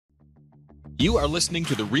You are listening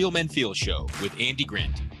to the Real Men Feel Show with Andy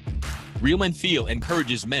Grant. Real Men Feel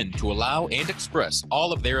encourages men to allow and express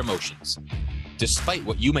all of their emotions. Despite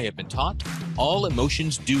what you may have been taught, all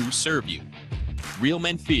emotions do serve you. Real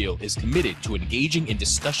Men Feel is committed to engaging in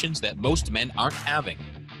discussions that most men aren't having,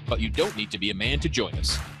 but you don't need to be a man to join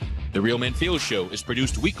us. The Real Men Feel Show is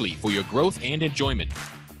produced weekly for your growth and enjoyment.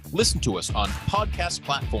 Listen to us on podcast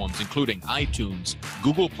platforms including iTunes,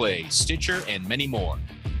 Google Play, Stitcher, and many more.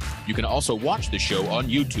 You can also watch the show on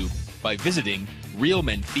YouTube by visiting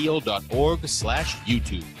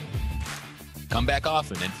realmenfeel.org/YouTube. Come back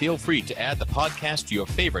often and feel free to add the podcast to your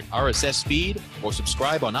favorite RSS feed or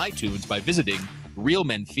subscribe on iTunes by visiting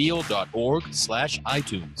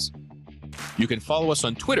realmenfeel.org/iTunes. You can follow us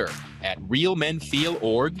on Twitter at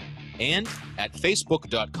realmenfeelorg and at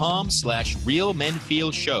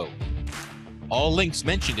facebook.com/realmenfeelshow. All links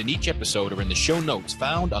mentioned in each episode are in the show notes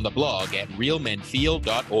found on the blog at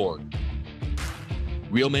realmenfeel.org.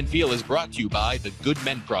 Real Men Feel is brought to you by the Good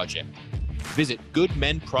Men Project. Visit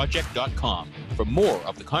goodmenproject.com for more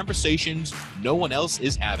of the conversations no one else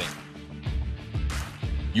is having.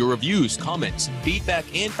 Your reviews, comments, feedback,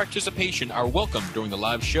 and participation are welcome during the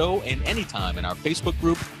live show and anytime in our Facebook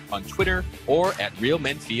group, on Twitter, or at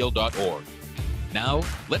realmenfeel.org. Now,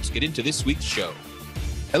 let's get into this week's show.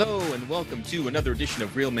 Hello, and welcome to another edition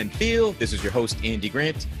of Real Men Feel. This is your host, Andy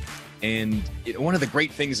Grant. And one of the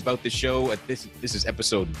great things about this show, this is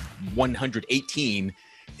episode 118,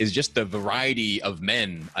 is just the variety of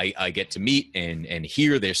men I get to meet and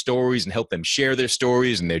hear their stories and help them share their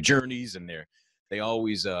stories and their journeys. And they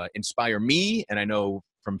always inspire me. And I know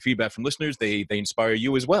from feedback from listeners, they inspire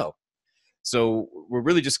you as well. So we're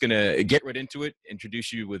really just going to get right into it,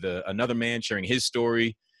 introduce you with another man sharing his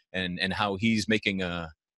story and how he's making the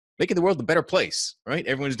world a better place, right?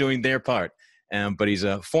 Everyone's doing their part. But he's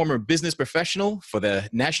a former business professional for the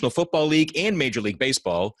National Football League and Major League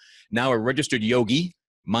Baseball, now a registered yogi,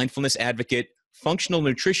 mindfulness advocate, functional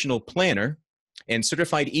nutritional planner, and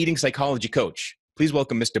certified eating psychology coach. Please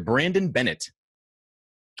welcome Mr. Brandon Bennett.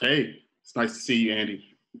 Hey, it's nice to see you,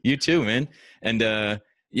 Andy. You too, man. And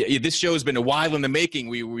this show has been a while in the making.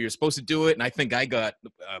 We were supposed to do it, and I think I got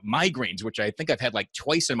migraines, which I think I've had like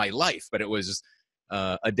twice in my life. But it was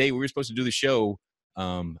a day we were supposed to do the show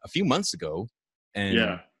a few months ago.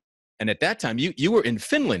 And at that time, you were in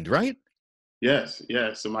Finland, right? Yes.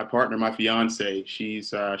 So my partner, my fiance,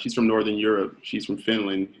 she's from Northern Europe. She's from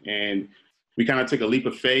Finland, and we kind of took a leap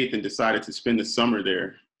of faith and decided to spend the summer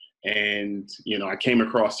there. And I came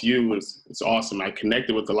across you. It's awesome. I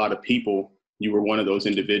connected with a lot of people. You were one of those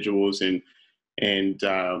individuals, and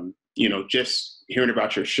just hearing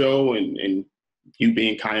about your show and you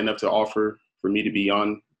being kind enough to offer for me to be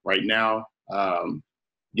on right now.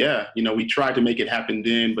 We tried to make it happen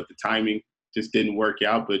then, but the timing just didn't work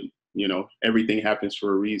out. But, everything happens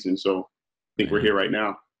for a reason. So I think we're here right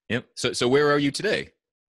now. Yep. So where are you today?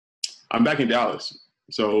 I'm back in Dallas.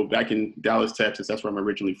 So back in Dallas, Texas, that's where I'm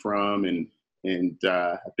originally from. And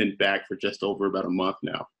I've been back for just over about a month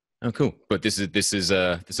now. Oh, cool. But this is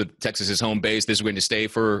Texas's home base. This is going to stay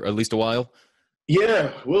for at least a while.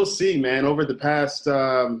 Yeah, we'll see, man. Over the past,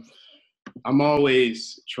 I'm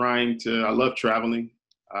always I love traveling.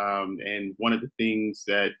 And one of the things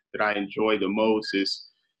that I enjoy the most is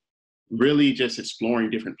really just exploring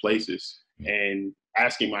different places and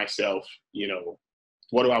asking myself,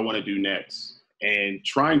 what do I want to do next? And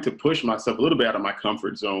trying to push myself a little bit out of my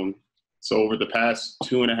comfort zone. So over the past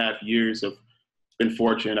 2.5 years, I've been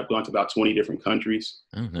fortunate. I've gone to about 20 different countries.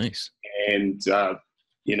 Oh, nice. And,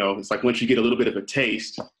 it's like once you get a little bit of a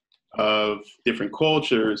taste of different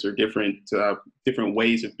cultures or different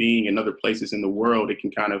ways of being in other places in the world, it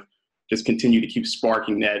can kind of just continue to keep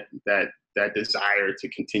sparking that desire to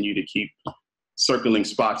continue to keep circling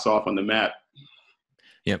spots off on the map.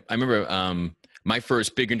 Yeah, I remember my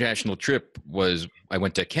first big international trip was I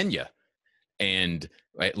went to Kenya, and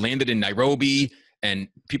I landed in Nairobi, and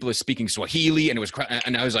people are speaking Swahili, and I was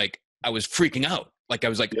freaking out. Like I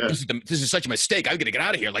was like, this is such a mistake. I'm gonna get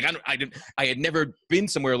out of here. Like I had never been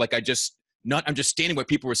somewhere like I'm just standing what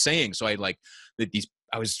people were saying. So I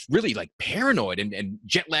was really like paranoid and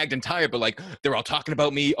jet lagged and tired, but like they're all talking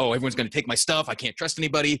about me. Oh, everyone's gonna take my stuff. I can't trust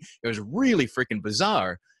anybody. It was really freaking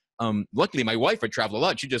bizarre. Luckily my wife would travel a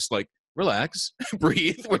lot. She just like, relax,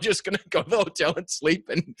 breathe. We're just gonna go to the hotel and sleep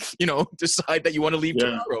and decide that you want to leave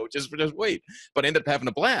tomorrow. Just wait. But I ended up having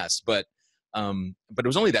a blast. But it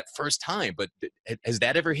was only that first time. But has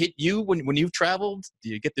that ever hit you when you've traveled? Do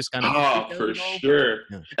you get this kind of? Oh, for sure.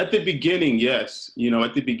 Yeah. At the beginning, yes.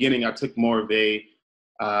 At the beginning, I took more of I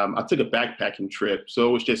took a backpacking trip. So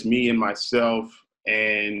it was just me and myself.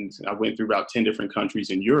 and I went through about 10 different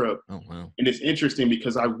countries in Europe. Oh, wow. And it's interesting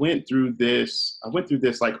because I went through this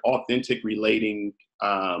like authentic relating,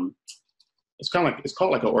 it's called like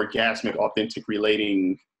an orgasmic authentic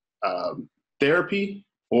relating therapy,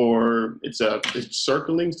 or it's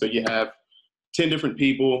circling. So you have 10 different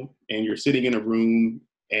people and you're sitting in a room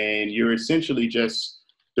and you're essentially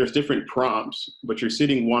there's different prompts, but you're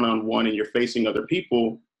sitting one-on-one and you're facing other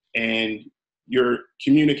people and you're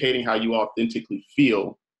communicating how you authentically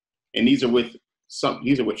feel. And these are with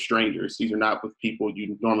strangers. These are not with people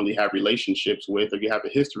you normally have relationships with or you have a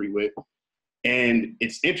history with. And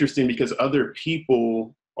it's interesting because other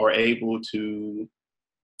people are able to,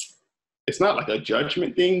 it's not like a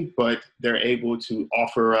judgment thing, but they're able to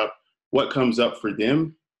offer up what comes up for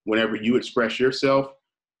them whenever you express yourself,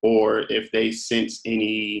 or if they sense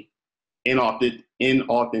any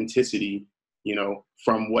inauthenticity,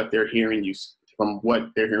 from what they're hearing you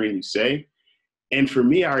say. And for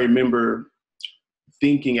me, I remember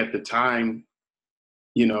thinking at the time,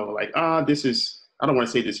 like, I don't want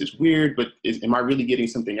to say this is weird, but am I really getting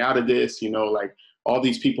something out of this? Like all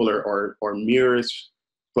these people are mirrors,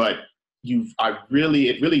 but it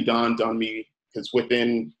really dawned on me, because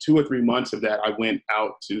within 2 or 3 months of that, I went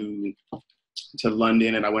out to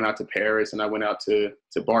London, and I went out to Paris, and I went out to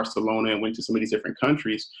Barcelona, and went to some of these different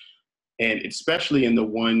countries. And especially in the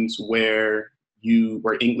ones where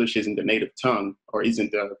English isn't the native tongue or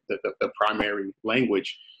isn't the primary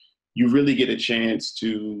language, you really get a chance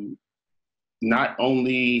to not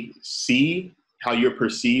only see how you're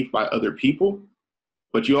perceived by other people,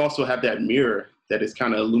 but you also have that mirror that is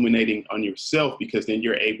kind of illuminating on yourself, because then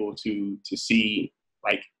you're able to see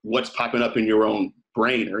like what's popping up in your own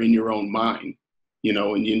brain or in your own mind, and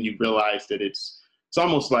then you realize that it's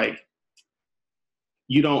almost like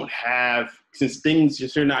you don't have, since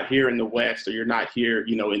you're not here in the West, or you're not here,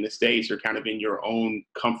 in the States, or kind of in your own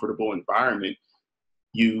comfortable environment,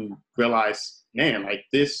 you realize, man, like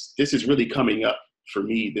this is really coming up for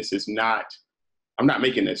me. I'm not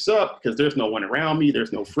making this up, because there's no one around me.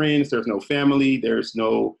 There's no friends. There's no family.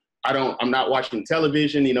 I'm not watching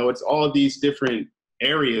television. It's all of these different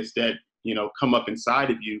areas that, come up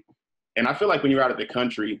inside of you. And I feel like when you're out of the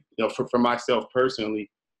country, for myself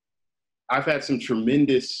personally, I've had some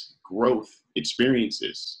tremendous growth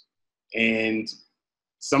experiences, and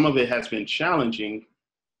some of it has been challenging.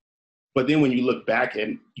 But then when you look back,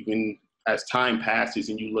 and even as time passes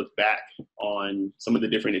and you look back on some of the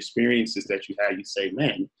different experiences that you had, you say,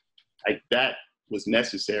 man, like that was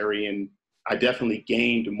necessary. And I definitely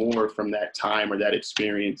gained more from that time or that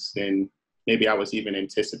experience than maybe I was even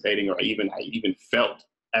anticipating, or I even felt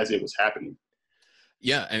as it was happening.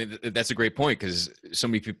 Yeah. And that's a great point, because so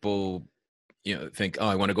many people, think, oh,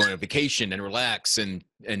 I want to go on a vacation and relax, and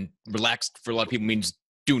relax for a lot of people means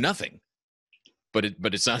do nothing. But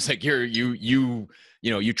it sounds like you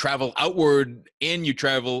travel outward and you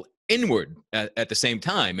travel inward at the same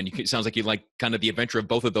time. And it sounds like you like kind of the adventure of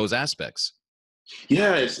both of those aspects.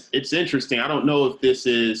 Yeah, it's interesting. I don't know if this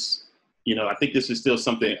is, I think this is still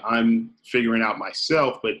something I'm figuring out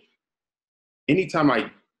myself, but anytime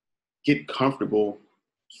I get comfortable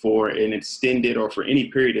for an extended or for any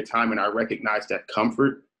period of time, and I recognize that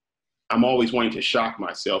comfort, I'm always wanting to shock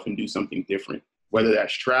myself and do something different, whether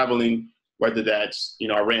that's traveling, whether that's,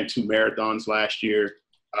 I ran 2 marathons last year,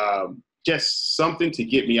 just something to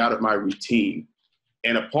get me out of my routine.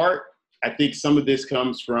 And I think some of this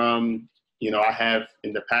comes from, I have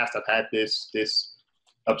in the past, I've had this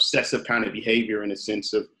obsessive kind of behavior, in a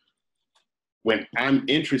sense of when I'm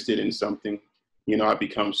interested in something, I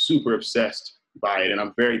become super obsessed by it, and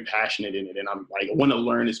I'm very passionate in it. And I'm like, I want to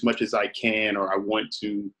learn as much as I can, or I want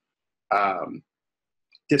to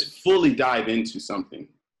just fully dive into something.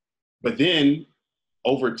 But then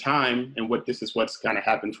over time, and what's kind of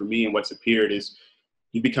happened for me and what's appeared is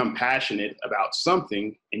you become passionate about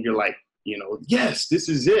something, and you're like, yes, this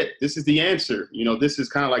is it. This is the answer. This is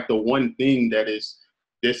kind of like the one thing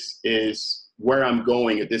this is where I'm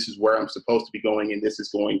going, and this is where I'm supposed to be going. And this is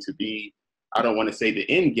going to be, I don't want to say the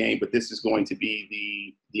end game, but this is going to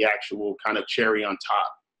be the actual kind of cherry on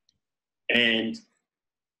top. And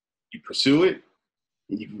you pursue it.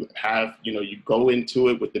 You have, you go into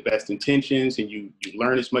it with the best intentions, and you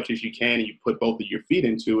learn as much as you can, and you put both of your feet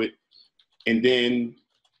into it. And then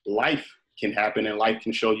life can happen, and life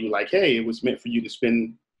can show you like, hey, it was meant for you to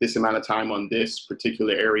spend this amount of time on this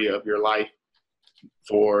particular area of your life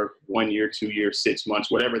for 1 year, 2 years, 6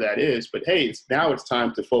 months, whatever that is. But hey, now it's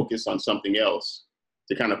time to focus on something else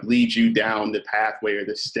to kind of lead you down the pathway or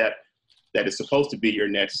the step that is supposed to be your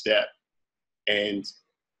next step. And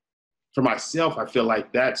for myself, I feel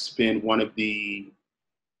like that's been one of the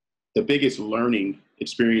the biggest learning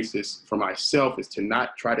experiences for myself is to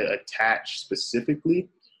not try to attach specifically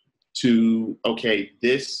to, okay,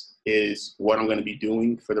 this is what I'm going to be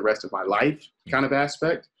doing for the rest of my life kind of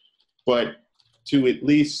aspect, but to at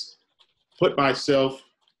least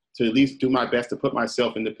do my best to put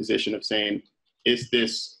myself in the position of saying, is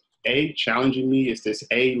this A, challenging me? Is this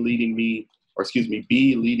A, leading me, or excuse me,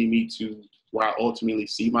 B, leading me to where I ultimately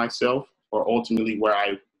see myself or ultimately where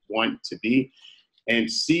I want to be? And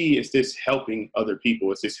C, is this helping other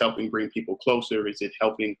people? Is this helping bring people closer? Is it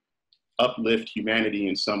helping uplift humanity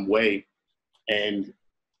in some way? And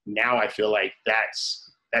now I feel like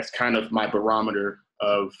that's kind of my barometer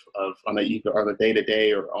of on a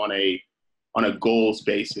day-to-day or on a goals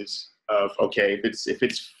basis of, okay, if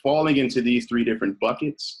it's falling into these three different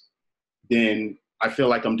buckets, then I feel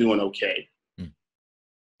like I'm doing okay.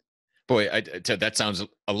 Boy, that sounds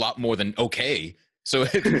a lot more than okay. So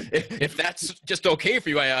if that's just okay for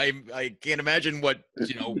you, I can't imagine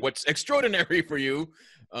what's extraordinary for you.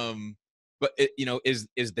 But is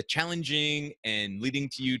the challenging and leading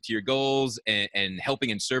to your goals and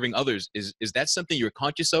helping and serving others, is that something you're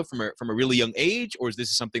conscious of from a really young age, or is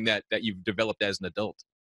this something that you've developed as an adult?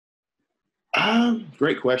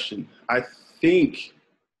 Great question. I think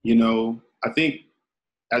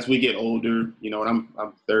as we get older, and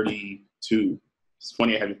I'm 32. It's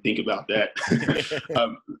funny I had to think about that.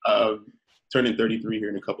 Turning 33 here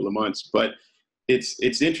in a couple of months, but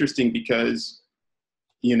it's interesting because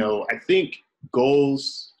I think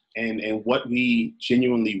goals and what we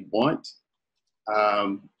genuinely want,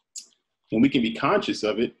 and we can be conscious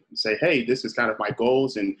of it and say, hey, this is kind of my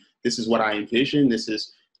goals and this is what I envision. This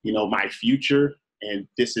is, my future, and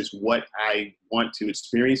this is what I want to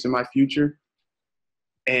experience in my future,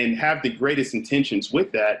 and have the greatest intentions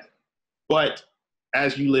with that. But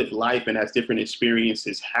as you live life and as different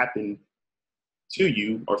experiences happen to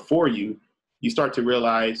you or for you, you start to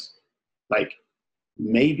realize, like,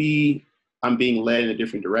 maybe I'm being led in a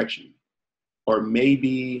different direction, or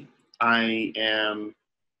maybe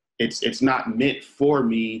it's not meant for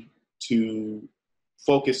me to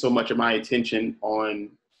focus so much of my attention on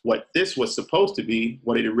what this was supposed to be,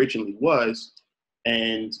 what it originally was,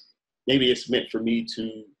 and maybe it's meant for me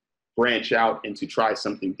to branch out and to try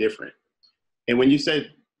something different. And when you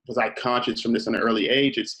said, was I conscious from this in an early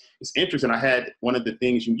age, it's interesting. I had one of the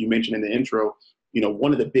things you mentioned in the intro,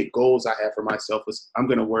 one of the big goals I had for myself was, I'm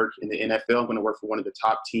going to work in the NFL. I'm going to work for one of the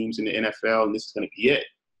top teams in the NFL, and this is going to be it.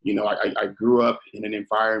 I grew up in an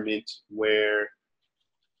environment where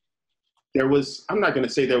there was, I'm not going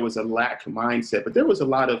to say there was a lack mindset, but there was a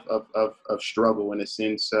lot of struggle in a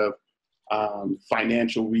sense of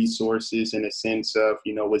financial resources, in a sense of,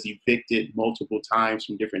 was evicted multiple times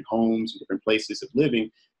from different homes and different places of living.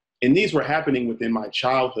 And these were happening within my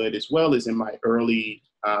childhood as well as in my early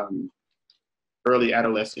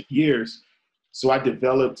adolescent years. So I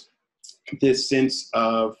developed this sense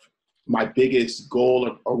of my biggest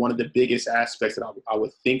goal, or one of the biggest aspects that I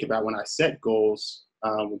would think about when I set goals,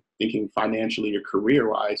 thinking financially or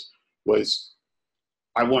career-wise, was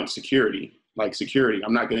I want security. Like security.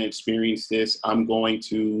 I'm not going to experience this. I'm going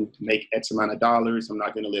to make X amount of dollars. I'm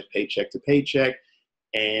not going to live paycheck to paycheck.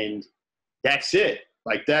 And that's it.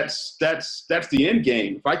 Like that's the end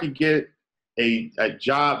game. If I could get a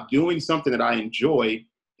job doing something that I enjoy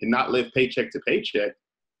and not live paycheck to paycheck,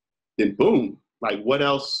 then boom. Like what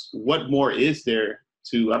else, what more is there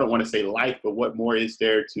to, I don't want to say life, but what more is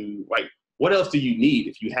there to, like, what else do you need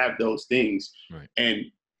if you have those things? Right.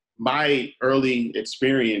 And my early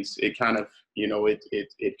experience, it kind of,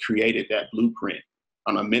 it created that blueprint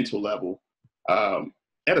on a mental level,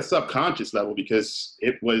 at a subconscious level, because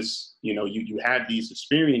it was, you had these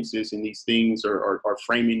experiences and these things are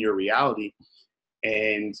framing your reality.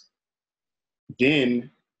 And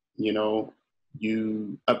then,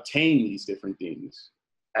 you obtain these different things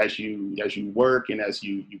as you work and as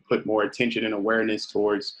you put more attention and awareness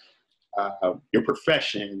towards your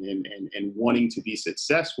profession and wanting to be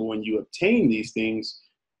successful, when you obtain these things.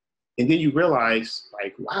 And then you realize,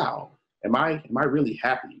 like, wow, am I really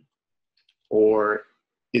happy? Or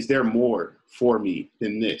is there more for me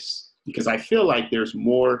than this? Because I feel like there's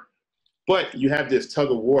more, but you have this tug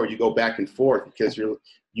of war. You go back and forth because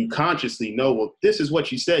you consciously know, well, this is what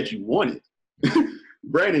you said you wanted.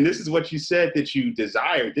 Brandon, this is what you said that you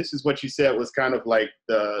desired. This is what you said was kind of like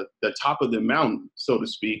the top of the mountain, so to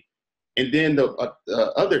speak. And then the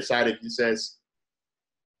other side of you says,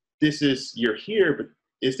 you're here, but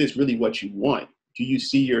is this really what you want? Do you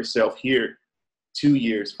see yourself here 2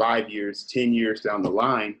 years, 5 years, 10 years down the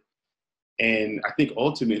line? And I think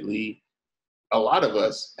ultimately a lot of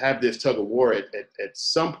us have this tug of war at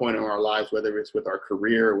some point in our lives, whether it's with our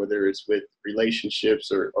career, whether it's with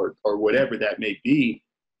relationships or whatever that may be.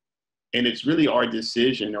 And it's really our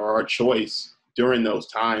decision or our choice during those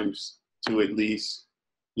times to at least,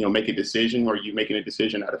 make a decision. Or you making a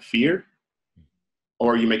decision out of fear,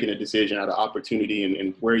 or are you making a decision out of opportunity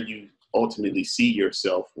and where you ultimately see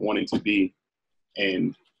yourself wanting to be.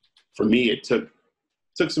 And for me, it took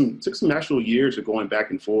some actual years of going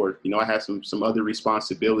back and forth. I had some other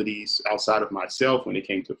responsibilities outside of myself when it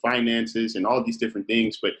came to finances and all these different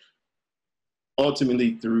things. But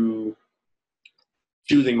ultimately, through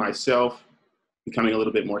choosing myself, becoming a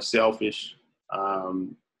little bit more selfish,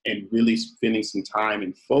 and really spending some time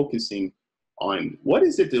and focusing on what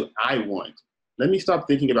is it that I want. Let me stop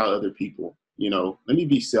thinking about other people. Let me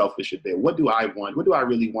be selfish a bit. What do I want? What do I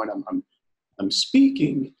really want? I'm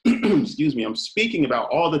speaking, excuse me, I'm speaking about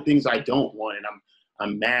all the things I don't want, and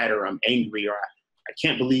I'm mad, or I'm angry, or I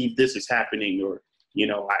can't believe this is happening, or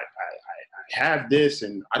I have this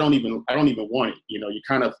and I don't even want it. You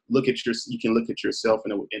kind of you can look at yourself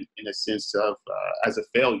in a sense of as a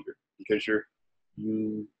failure, because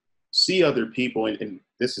you see other people, and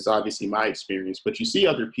this is obviously my experience, but you see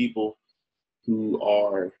other people who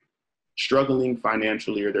are struggling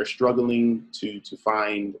financially, or they're struggling to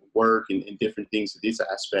find work and different things in these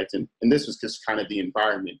aspects. And this was just kind of the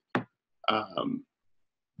environment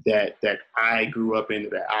that I grew up in,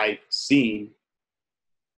 that I've seen.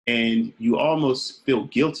 And you almost feel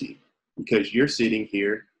guilty because you're sitting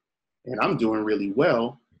here and I'm doing really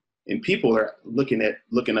well, and people are looking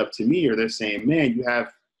up to me, or they're saying, man, you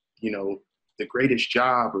have, the greatest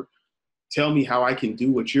job, or tell me how I can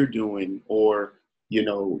do what you're doing, or,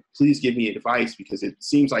 please give me advice because it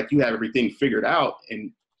seems like you have everything figured out.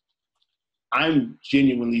 And I'm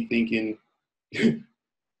genuinely thinking, I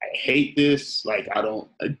hate this. Like, I don't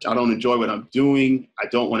enjoy what I'm doing. I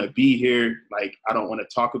don't want to be here. Like, I don't want to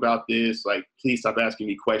talk about this. Like, please stop asking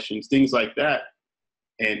me questions, things like that.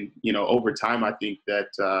 And, over time, I think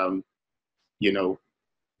that,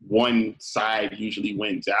 one side usually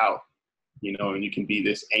wins out, and you can be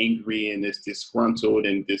this angry and this disgruntled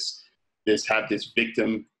and this have this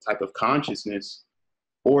victim type of consciousness,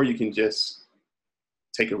 or you can just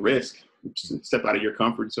take a risk, step out of your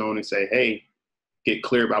comfort zone and say, hey, get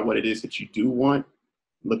clear about what it is that you do want,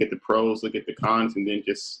 look at the pros, look at the cons, and then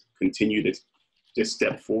just continue to just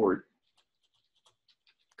step forward.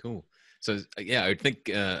 Cool. So yeah, I think,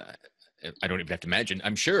 I don't even have to imagine,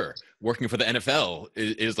 I'm sure working for the NFL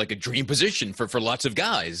is like a dream position for lots of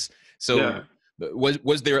guys. So yeah.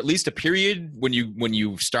 Was there at least a period when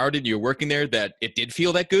you started, you're working there, that it did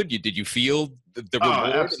feel that good? Did you feel the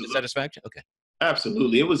reward and the satisfaction? Okay.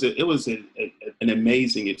 Absolutely. It was an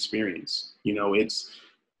amazing experience. I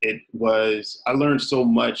learned so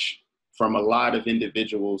much from a lot of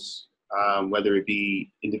individuals, whether it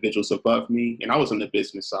be individuals above me, and I was on the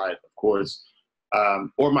business side, of course,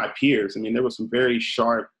 or my peers. I mean, there were some very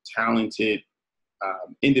sharp, talented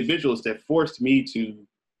individuals that forced me to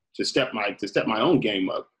step my own game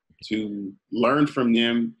up, to learn from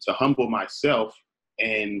them, to humble myself,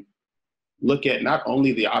 and look at not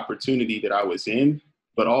only the opportunity that I was in,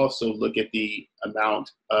 but also look at the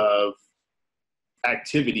amount of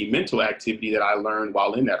mental activity that I learned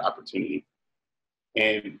while in that opportunity.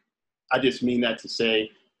 And I just mean that to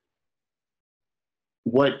say,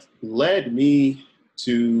 what led me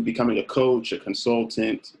to becoming a coach, a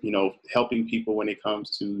consultant, helping people when it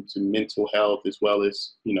comes to mental health, as well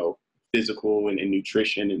as, physical and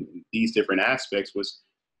nutrition and these different aspects, was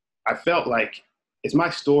I felt like, is my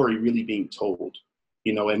story really being told?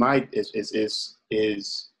 Is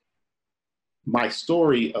my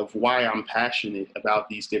story of why I'm passionate about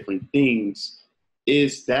these different things,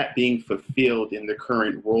 is that being fulfilled in the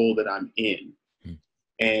current role that I'm in?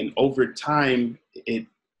 And over time, I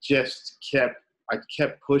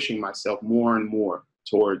kept pushing myself more and more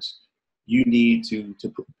towards, you need to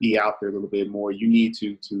be out there a little bit more. You need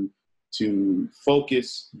to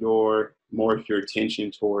focus more of your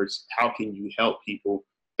attention towards how can you help people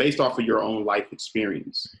based off of your own life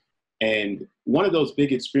experience. And one of those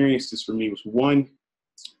big experiences for me was, one,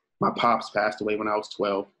 my pops passed away when I was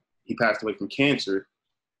 12. He passed away from cancer.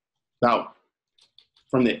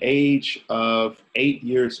 From the age of 8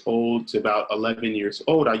 years old to about 11 years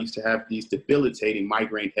old, I used to have these debilitating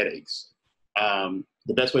migraine headaches.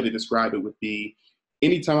 The best way to describe it would be,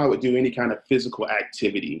 anytime I would do any kind of physical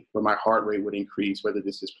activity where my heart rate would increase, whether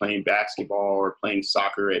this is playing basketball or playing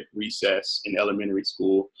soccer at recess in elementary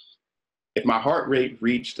school, if my heart rate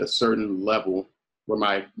reached a certain level where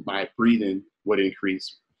my breathing would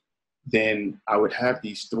increase, then I would have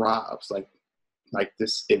these throbs, like like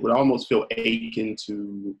this, it would almost feel akin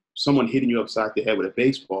to someone hitting you upside the head with a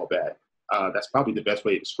baseball bat. That's probably the best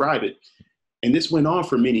way to describe it. And this went on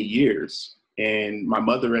for many years. And my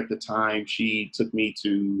mother at the time, she took me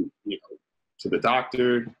to, to the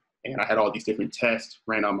doctor, and I had all these different tests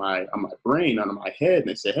ran on my brain, on my head. And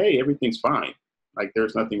they said, hey, everything's fine. Like,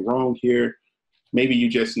 there's nothing wrong here. Maybe you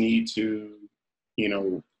just need to,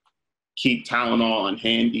 keep Tylenol on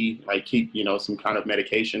handy, like keep, some kind of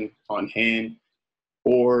medication on hand,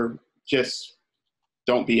 or just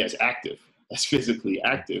don't be as physically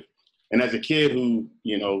active. And as a kid who,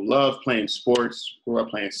 loved playing sports, grew up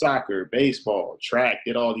playing soccer, baseball, track,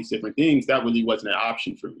 did all these different things, that really wasn't an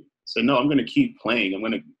option for me. So no, I'm going to keep playing. I'm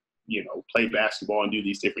going to, play basketball and do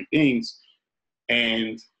these different things.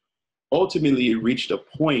 And ultimately it reached a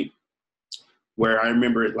point where I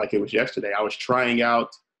remember it like it was yesterday. I was trying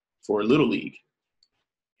out for Little League.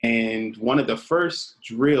 And one of the first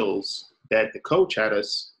drills that the coach had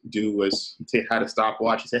us do was he had a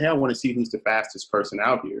stopwatch. He said, hey, I want to see who's the fastest person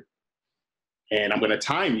out here. And I'm going to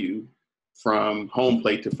time you from home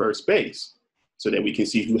plate to first base so that we can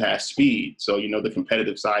see who has speed. So, the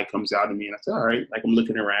competitive side comes out of me, and I said, all right, like I'm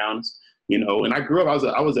looking around, and I grew up,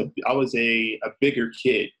 I was a bigger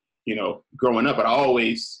kid, growing up, but I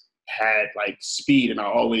always had like speed, and I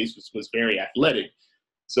always was very athletic.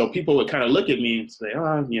 So people would kind of look at me and say,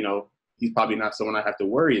 he's probably not someone I have to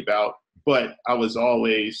worry about. But I was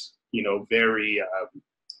always, very,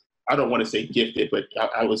 I don't want to say gifted, but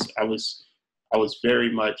I was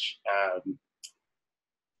very much,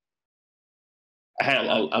 I had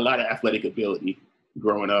a lot of athletic ability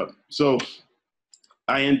growing up. So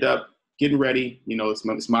I end up getting ready,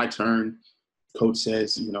 it's my turn. Coach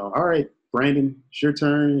says, all right, Brandon, it's your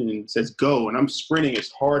turn, and says, go. And I'm sprinting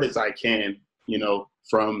as hard as I can,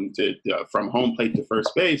 from home plate to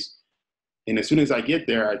first base. And as soon as I get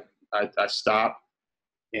there, I stop,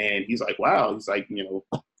 and he's like, wow, he's like,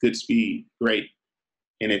 good speed, great.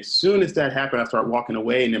 And as soon as that happened, I start walking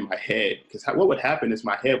away, and in my head, because what would happen is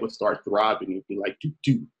my head would start throbbing. It'd be like, do,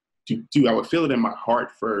 do, do, do. I would feel it in my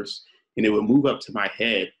heart first, and it would move up to my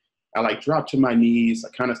head. I like dropped to my knees. I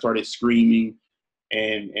kind of started screaming.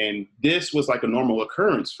 And this was like a normal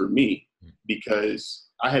occurrence for me because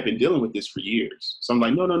I had been dealing with this for years. So I'm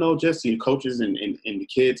like, no, Jesse, coaches and the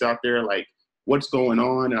kids out there, like, what's going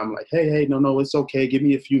on? And I'm like, hey, no, it's okay. Give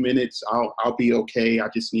me a few minutes. I'll be okay. I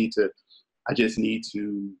just need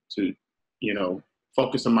to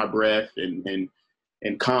focus on my breath and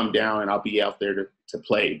calm down, and I'll be out there to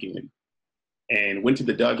play again. And went to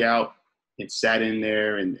the dugout and sat in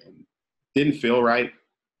there and didn't feel right.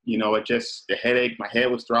 The headache, my head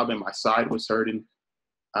was throbbing, my side was hurting.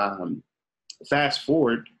 Fast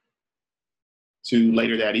forward to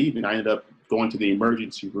later that evening, I ended up going to the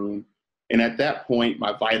emergency room. And at that point,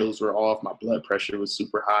 my vitals were off. My blood pressure was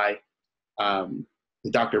super high. The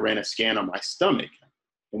doctor ran a scan on my stomach.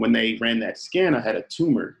 And when they ran that scan, I had a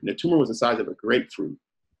tumor. And the tumor was the size of a grapefruit.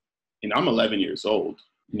 And I'm 11 years old.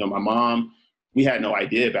 My mom, we had no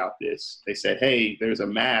idea about this. They said, hey, there's a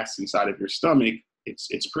mass inside of your stomach.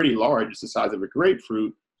 It's pretty large. It's the size of a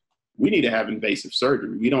grapefruit. We need to have invasive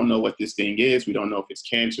surgery. We don't know what this thing is. We don't know if it's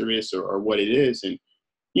cancerous or what it is. And,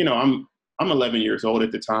 I'm 11 years old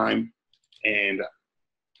at the time, and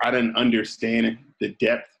I didn't understand the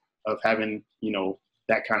depth of having,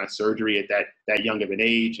 that kind of surgery at that young of an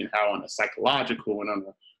age, and how on a psychological and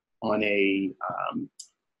on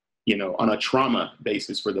a trauma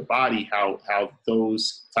basis for the body, how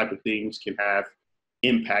those type of things can have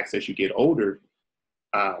impacts as you get older.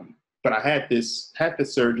 But I had this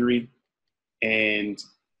surgery, and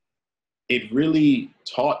it really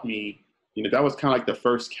taught me, that was kind of like the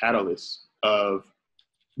first catalyst of,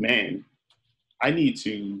 man, I need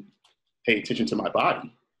to pay attention to my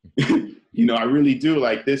body. I really do.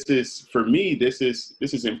 Like, this is, for me, this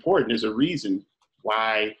is important. There's a reason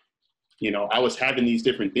why, I was having these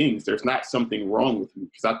different things. There's not something wrong with me,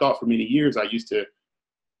 because I thought for many years I used to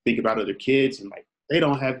think about other kids and like, they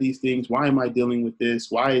don't have these things. Why am I dealing with this?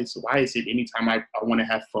 Why is it anytime I want to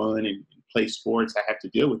have fun and play sports, I have to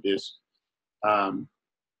deal with this? And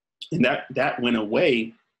that went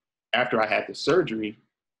away after I had the surgery,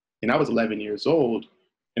 and I was 11 years old.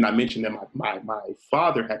 And I mentioned that my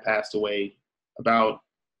father had passed away about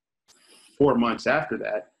 4 months after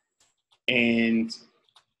that. And,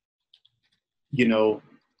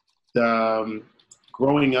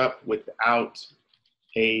 growing up without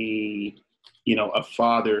a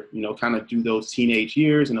father, kind of do those teenage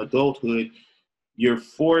years and adulthood, you're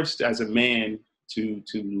forced as a man to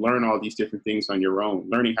learn all these different things on your own,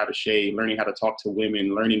 learning how to shave, learning how to talk to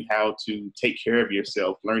women, learning how to take care of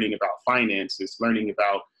yourself, learning about finances, learning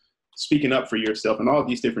about speaking up for yourself and all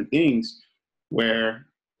these different things where,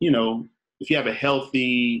 if you have a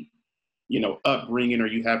healthy, upbringing, or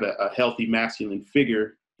you have a healthy masculine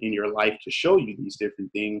figure in your life to show you these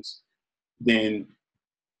different things, then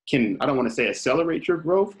I don't want to say accelerate your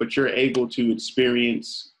growth, but you're able to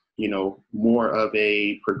experience, more of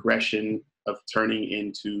a progression of turning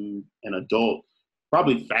into an adult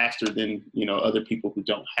probably faster than, other people who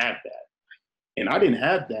don't have that. And I didn't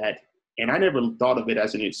have that. And I never thought of it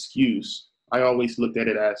as an excuse. I always looked at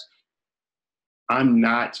it as, I'm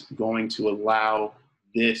not going to allow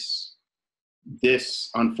this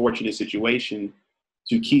unfortunate situation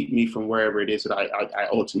to keep me from wherever it is that I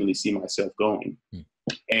ultimately see myself going.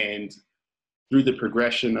 And through the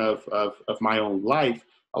progression of my own life,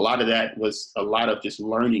 a lot of that was a lot of just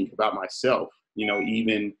learning about myself.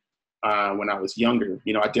 Even when I was younger,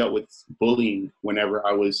 I dealt with bullying whenever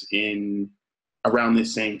I was around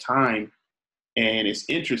this same time. And it's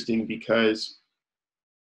interesting because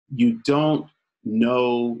you don't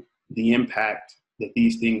know the impact that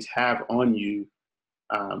these things have on you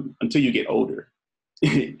until you get older.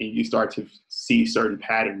 And you start to see certain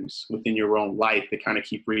patterns within your own life that kind of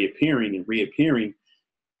keep reappearing and reappearing.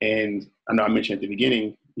 And I know I mentioned at the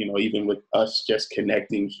beginning, even with us just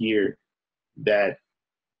connecting here, that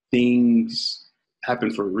things happen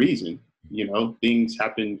for a reason. Things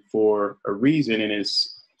happen for a reason. And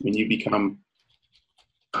it's when you become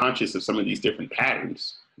conscious of some of these different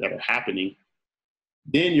patterns that are happening,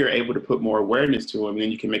 then you're able to put more awareness to them. And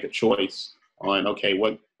then you can make a choice on, okay,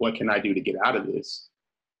 what can I do to get out of this?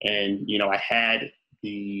 And, I had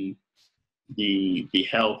the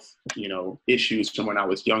health, issues from when I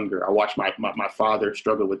was younger. I watched my father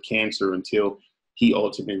struggle with cancer until he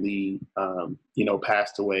ultimately,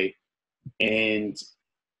 passed away. And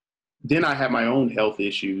then I had my own health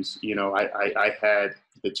issues. I had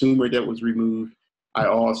the tumor that was removed.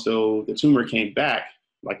 The tumor came back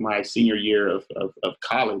like my senior year of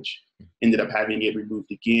college, ended up having it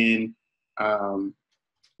removed again.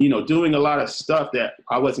 Doing a lot of stuff that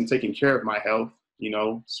I wasn't taking care of my health,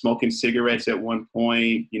 smoking cigarettes at one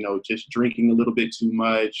point, just drinking a little bit too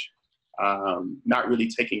much, not really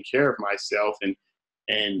taking care of myself,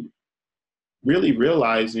 and really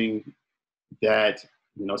realizing that,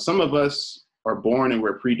 some of us are born and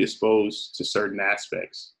we're predisposed to certain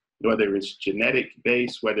aspects, whether it's genetic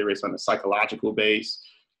based, whether it's on a psychological base.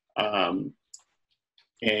 And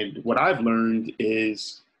what I've learned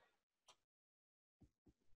is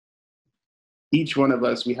each one of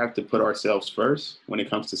us, we have to put ourselves first when it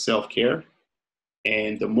comes to self-care.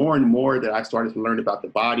 And the more and more that I started to learn about the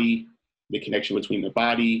body, the connection between the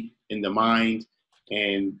body and the mind,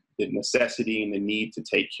 and the necessity and the need to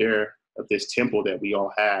take care of this temple that we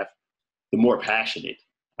all have, the more passionate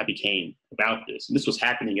I became about this. And this was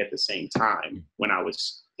happening at the same time when I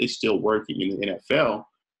was still working in the NFL.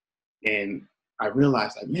 And I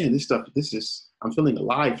realized, like, man, I'm feeling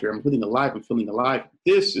alive here. I'm feeling alive.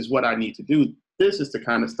 This is what I need to do. This is the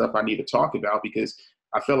kind of stuff I need to talk about, because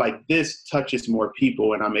I feel like this touches more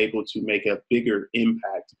people and I'm able to make a bigger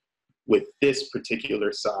impact with this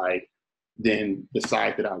particular side than the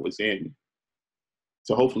side that I was in.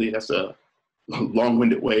 So hopefully that's a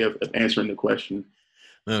long-winded way of answering the question.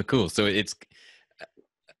 Oh, cool. So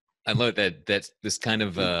I love that that's this kind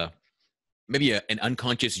of maybe an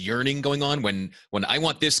unconscious yearning going on when I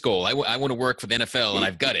want this goal. I want to work for the NFL and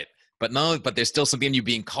I've got it. But there's still something in you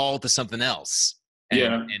being called to something else.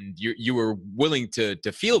 And you were willing to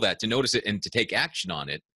feel that, to notice it, and to take action on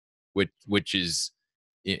it, which is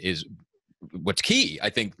what's key. I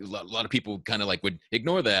think a lot of people kind of would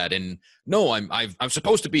ignore that. And no, I'm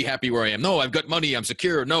supposed to be happy where I am. No, I've got money. I'm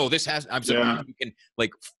secure. No, I'm secure. You can,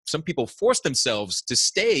 some people force themselves to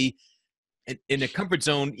stay in a comfort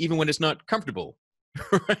zone, even when it's not comfortable,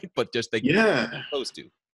 right? But just supposed to.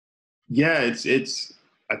 Yeah, it's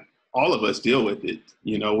all of us deal with it,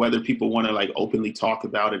 whether people want to openly talk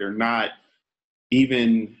about it or not.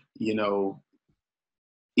 Even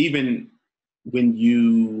when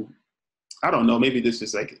you, I don't know, maybe this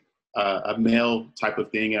is a male type of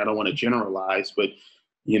thing. I don't want to generalize, but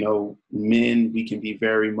men, we can be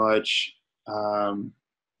very much,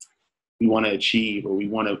 we want to achieve, or we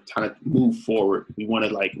want to kind of move forward. We want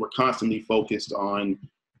to we're constantly focused on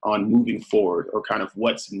moving forward, or kind of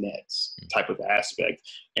what's next type of aspect.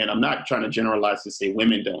 And I'm not trying to generalize to say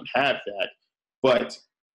women don't have that, but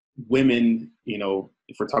women,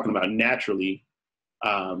 if we're talking about naturally,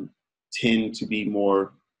 tend to be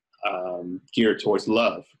more geared towards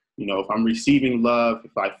love. If I'm receiving love,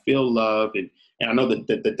 if I feel love, and I know that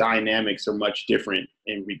the dynamics are much different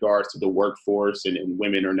in regards to the workforce, and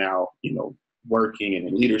women are now, working and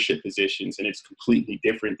in leadership positions, and it's completely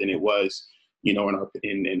different than it was, you know,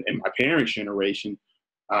 in my parents' generation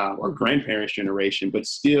or grandparents' generation. But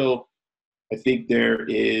still, I think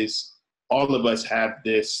all of us have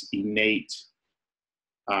this innate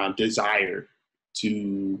desire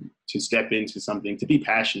to step into something, to be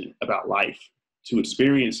passionate about life, to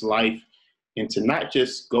experience life, and to not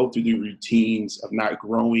just go through the routines of not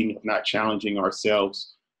growing, of not challenging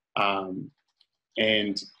ourselves.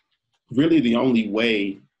 And really the only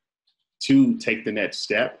way to take the next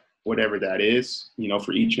step, whatever that is, you know,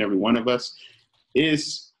 for each and every one of us,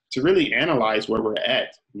 is to really analyze where we're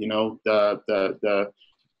at. You know,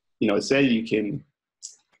 it says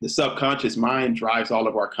the subconscious mind drives all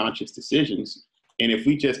of our conscious decisions. And if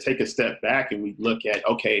we just take a step back and we look at,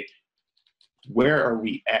 okay, where are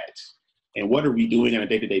we at? And what are we doing on a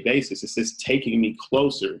day-to-day basis? Is this taking me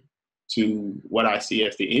closer to what I see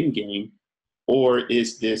as the end game? Or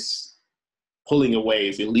is this pulling away?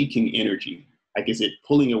 Is it leaking energy? Like, is it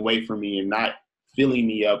pulling away from me and not filling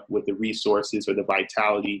me up with the resources or the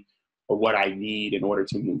vitality or what I need in order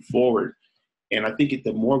to move forward? And I think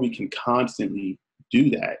the more we can constantly do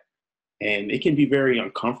that, and it can be very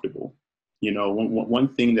uncomfortable. You know, one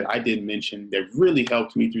thing that I didn't mention that really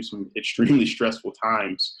helped me through some extremely stressful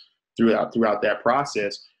times throughout that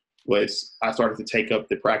process was I started to take up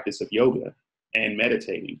the practice of yoga and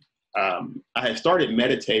meditating. I had started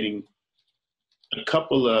meditating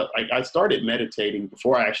I started meditating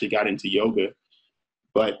before I actually got into yoga,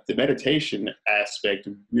 but the meditation aspect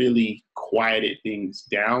really quieted things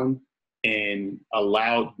down and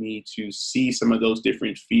allowed me to see some of those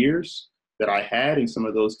different fears that I had and some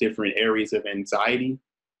of those different areas of anxiety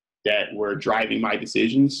that were driving my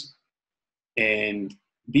decisions, and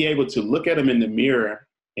be able to look at them in the mirror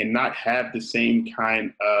and not have the same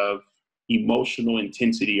kind of emotional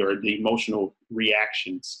intensity or the emotional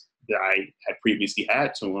reactions that I had previously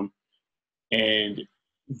had to them, and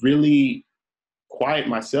really quiet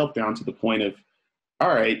myself down to the point of,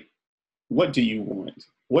 all right, what do you want?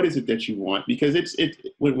 What is it that you want? Because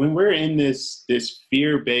when we're in this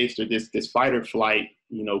fear-based or this fight or flight,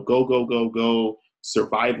 you know, go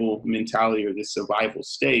survival mentality or this survival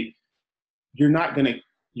state,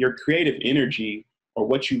 your creative energy or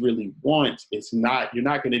what you really want you're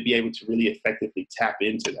not going to be able to really effectively tap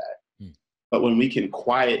into that. But when we can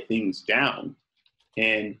quiet things down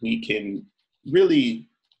and we can really,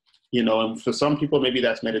 you know, and for some people, maybe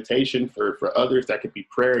that's meditation. For others, that could be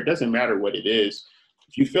prayer. It doesn't matter what it is.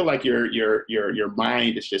 If you feel like your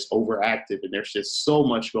mind is just overactive and there's just so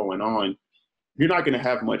much going on, you're not going to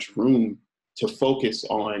have much room to focus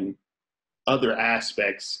on other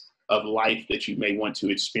aspects of life that you may want to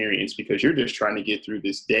experience, because you're just trying to get through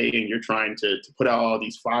this day and you're trying to put out all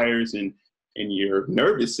these fires, and your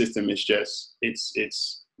nervous system is just,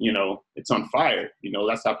 it's you know, it's on fire. You know,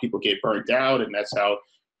 that's how people get burnt out. And that's how,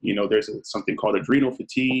 you know, there's something called adrenal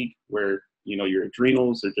fatigue, where, you know, your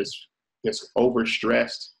adrenals are just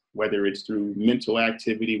overstressed, whether it's through mental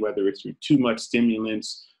activity, whether it's through too much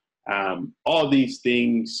stimulants. All these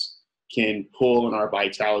things can pull on our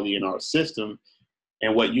vitality in our system.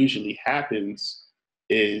 And what usually happens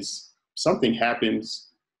is something happens,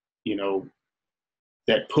 you know,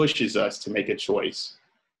 that pushes us to make a choice.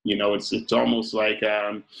 You know, it's almost like,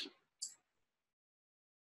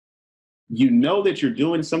 you know that you're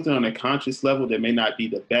doing something on a conscious level that may not be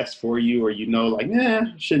the best for you, or, you know, like,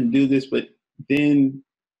 I shouldn't do this. But then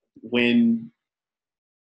when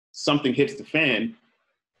something hits the fan,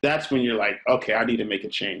 that's when you're like, okay, I need to make a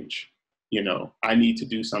change. You know, I need to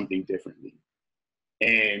do something differently.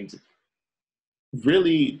 And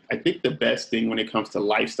really, I think the best thing when it comes to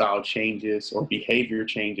lifestyle changes or behavior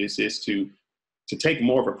changes is to take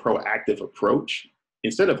more of a proactive approach.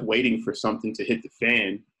 Instead of waiting for something to hit the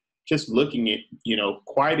fan, just looking at, you know,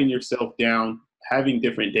 quieting yourself down, having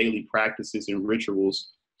different daily practices and rituals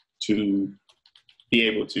to be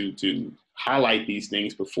able to highlight these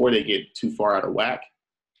things before they get too far out of whack,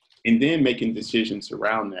 and then making decisions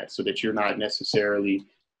around that so that you're not necessarily,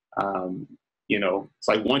 you know, it's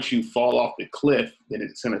like once you fall off the cliff, then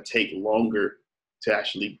it's going to take longer to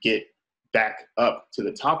actually get back up to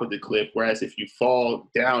the top of the cliff. Whereas if you fall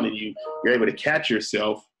down and you're able to catch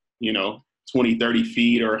yourself, you know, 20, 30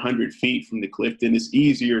 feet or 100 feet from the cliff, then it's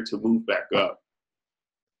easier to move back up.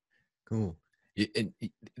 Cool. And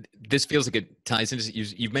this feels like it ties into,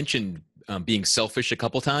 you've mentioned being selfish a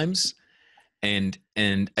couple times. And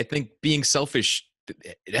I think being selfish,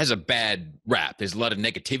 it has a bad rap. There's a lot of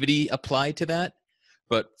negativity applied to that.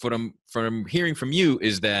 But from hearing from you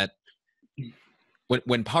is that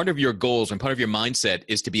when part of your goals, when part of your mindset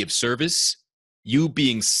is to be of service, you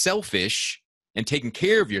being selfish and taking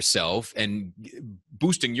care of yourself and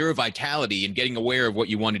boosting your vitality and getting aware of what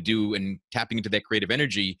you want to do and tapping into that creative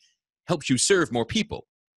energy helps you serve more people.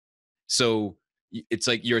 So it's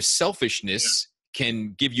like your selfishness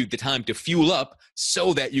can give you the time to fuel up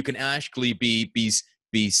so that you can actually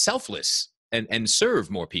be selfless and serve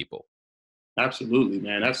more people. Absolutely,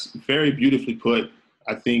 man. That's very beautifully put.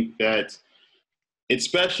 I think that,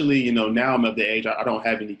 especially, you know, now I'm of the age, I don't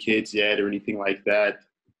have any kids yet or anything like that,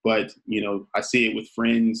 but, you know, I see it with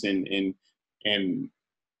friends, and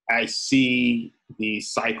I see the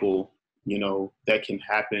cycle, you know, that can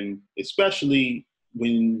happen, especially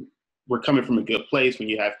when we're coming from a good place, when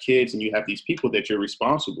you have kids and you have these people that you're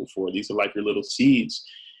responsible for. These are like your little seeds.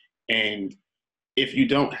 And if you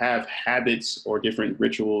don't have habits or different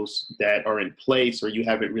rituals that are in place, or you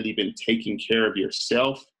haven't really been taking care of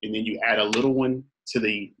yourself, and then you add a little one to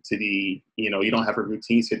the, you know, you don't have a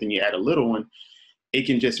routine set, then you add a little one, it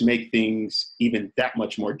can just make things even that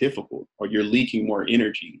much more difficult, or you're leaking more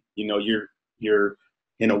energy. You know, you're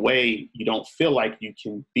in a way, you don't feel like you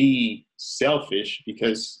can be selfish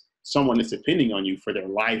because someone is depending on you for their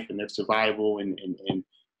life and their survival, and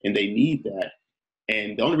they need that.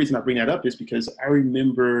 And the only reason I bring that up is because I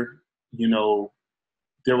remember, you know,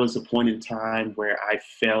 there was a point in time where I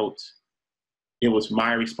felt it was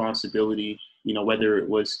my responsibility, you know, whether it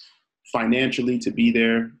was financially to be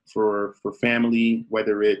there for family,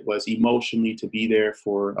 whether it was emotionally to be there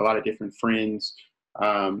for a lot of different friends.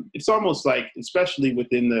 It's almost like, especially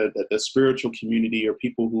within the spiritual community, or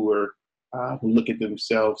people who look at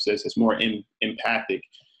themselves as more empathic,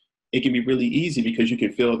 it can be really easy because you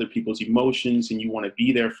can feel other people's emotions and you want to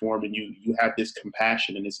be there for them, and you have this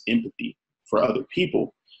compassion and this empathy for other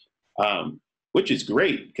people, which is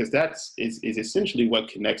great, because is essentially what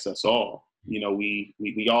connects us all. You know, we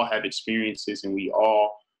all have experiences, and we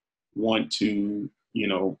all want to, you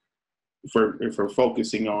know, if we're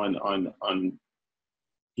focusing on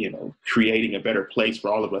you know, creating a better place for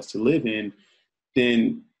all of us to live in,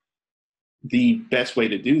 then the best way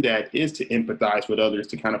to do that is to empathize with others,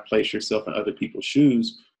 to kind of place yourself in other people's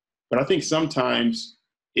shoes. But I think sometimes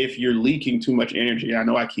if you're leaking too much energy, I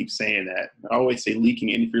know I keep saying that, I always say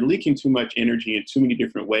leaking, and if you're leaking too much energy in too many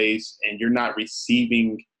different ways, and you're not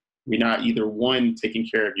either one, taking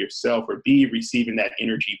care of yourself, or B, receiving that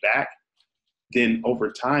energy back, then over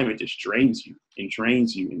time it just drains you and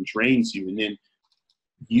drains you and drains you. And then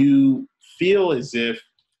you feel as if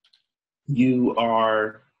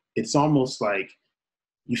it's almost like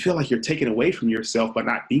you feel like you're taken away from yourself by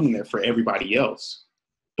not being there for everybody else.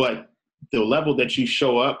 But the level that you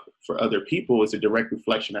show up for other people is a direct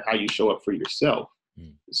reflection of how you show up for yourself.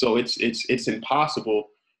 So it's impossible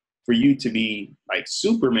for you to be like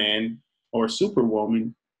Superman or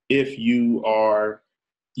Superwoman if you are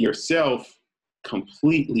yourself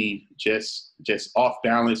completely just off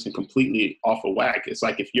balance and completely off of whack. It's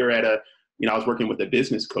like if you're at I was working with a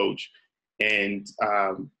business coach, and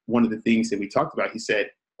one of the things that we talked about, he said,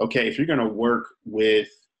 okay, if you're going to work with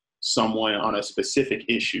someone on a specific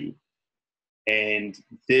issue, and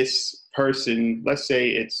this person, let's say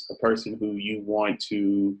it's a person who you want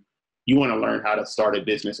to learn how to start a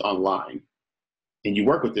business online, and you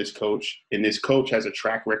work with this coach, and this coach has a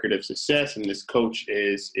track record of success, and this coach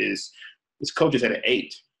is at an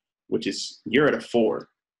 8, which is, you're at a 4,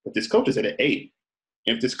 but this coach is at an 8.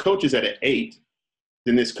 And if this coach is at an 8,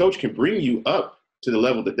 then this coach can bring you up to the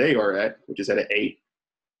level that they are at, which is at an 8.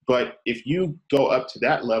 But if you go up to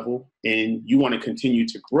that level and you want to continue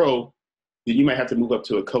to grow, then you might have to move up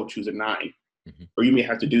to a coach who's a 9, or you may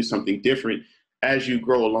have to do something different as you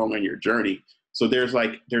grow along on your journey. So there's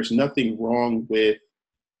nothing wrong with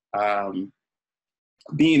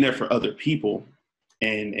being there for other people,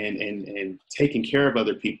 and taking care of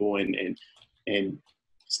other people, and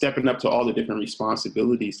stepping up to all the different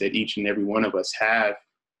responsibilities that each and every one of us have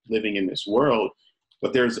living in this world.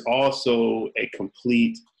 But there's also a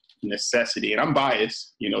complete necessity, and I'm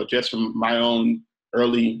biased, just from my own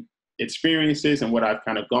early experiences and what I've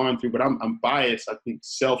kind of gone through, but I'm biased. I think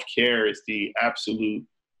self-care is the absolute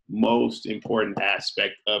most important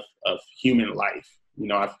aspect of human life.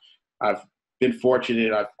 I've been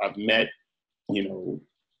fortunate. I've met,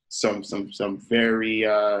 some very,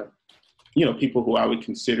 people who I would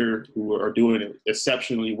consider who are doing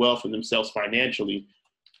exceptionally well for themselves financially,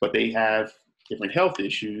 but they have different health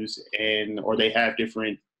issues or they have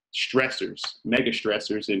different stressors, mega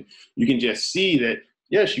stressors. And you can just see that,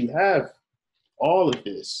 yes, you have all of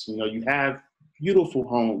this, you have beautiful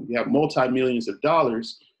home, you have multi-millions of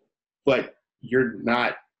dollars, but you're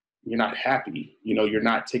not happy. You're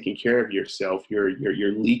not taking care of yourself. You're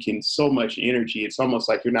leaking so much energy. It's almost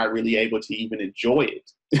like you're not really able to even enjoy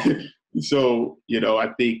it. So, I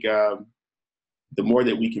think the more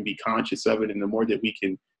that we can be conscious of it and the more that we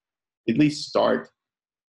can at least start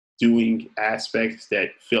doing aspects that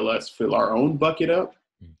fill our own bucket up,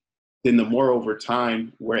 then the more over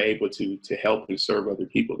time we're able to help and serve other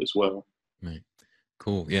people as well. Right.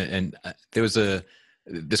 Cool. Yeah. And there was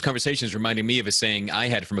this conversation is reminding me of a saying I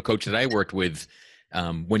had from a coach that I worked with.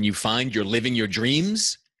 When you find you're living your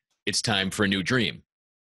dreams, it's time for a new dream.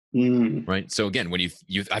 Right. So again, when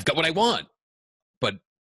I've got what I want, but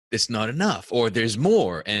it's not enough, or there's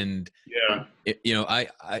more. And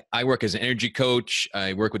I work as an energy coach.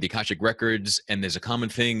 I work with the Akashic Records, and there's a common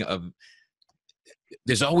thing of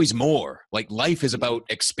there's always more. Like life is about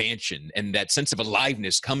expansion, and that sense of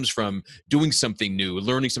aliveness comes from doing something new,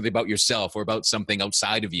 learning something about yourself or about something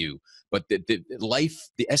outside of you. But the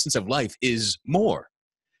essence of life is more.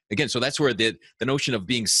 Again, so that's where the notion of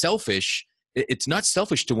being selfish, it's not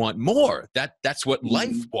selfish to want more. That's what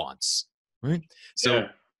life wants, right? So,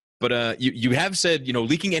 but you have said,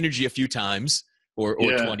 leaking energy a few times or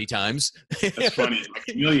 20 times. That's funny, like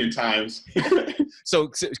a million times.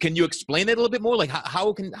 So can you explain that a little bit more? Like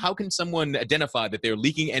how can someone identify that they're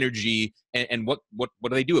leaking energy, and what do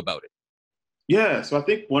they do about it? Yeah, so I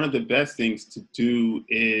think one of the best things to do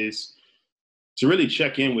is to really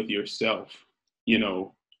check in with yourself.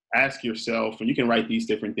 Ask yourself, and you can write these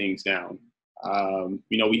different things down.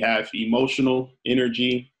 We have emotional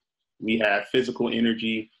energy, we have physical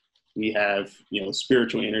energy, we have,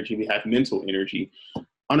 spiritual energy, we have mental energy.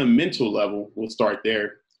 On a mental level, we'll start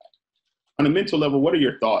there. On a mental level, what are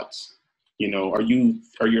your thoughts? Are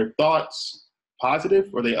your thoughts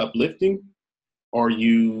positive? Are they uplifting? Are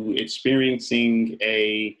you experiencing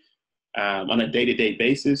on a day-to-day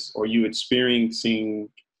basis? Are you experiencing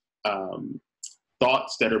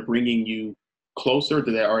thoughts that are bringing you closer,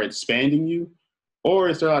 that are expanding you? Or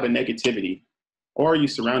is there a lot of negativity? Or are you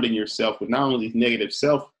surrounding yourself with not only these negative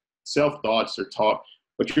self-thoughts or talk,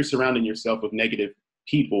 but you're surrounding yourself with negative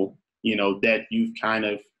people, that you've kind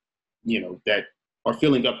of, that are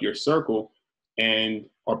filling up your circle and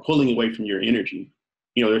are pulling away from your energy.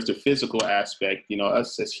 There's the physical aspect.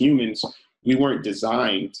 Us as humans, we weren't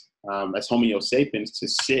designed as Homo sapiens to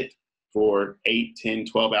sit for 8, 10,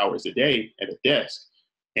 12 hours a day at a desk.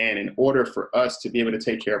 And in order for us to be able to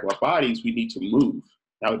take care of our bodies, we need to move.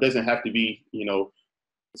 Now, it doesn't have to be,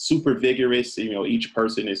 super vigorous. Each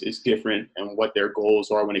person is different and what their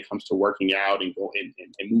goals are when it comes to working out and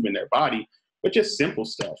moving their body, but just simple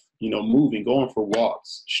stuff, moving, going for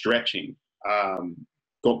walks, stretching,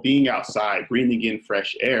 being outside, breathing in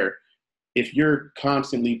fresh air. If you're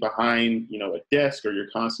constantly behind, a desk, or you're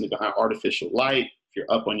constantly behind artificial light, if you're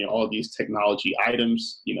up on all these technology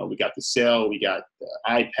items, we got the cell, we got the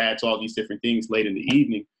iPads, all these different things late in the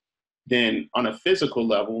evening, then on a physical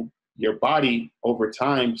level, your body over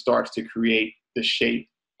time starts to create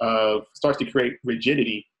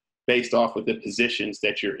rigidity based off of the positions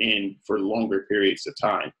that you're in for longer periods of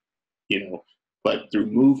time, but through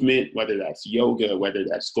movement, whether that's yoga, whether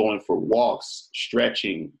that's going for walks,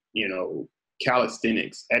 stretching,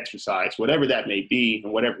 calisthenics, exercise, whatever that may be,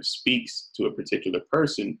 and whatever speaks to a particular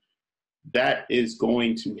person, that is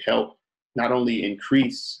going to help not only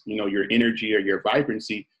increase, your energy or your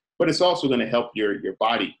vibrancy, but it's also going to help your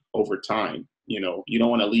body over time. You don't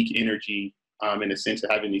want to leak energy in the sense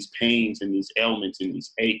of having these pains and these ailments and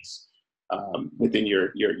these aches within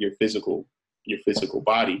your physical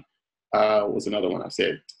body. Was another one I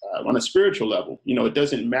said. On a spiritual level, it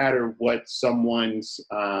doesn't matter what someone's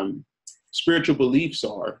spiritual beliefs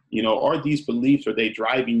are. Are these beliefs, are they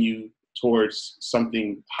driving you towards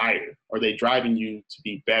something higher? Are they driving you to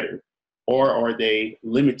be better? Or are they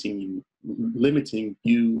limiting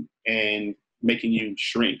you and making you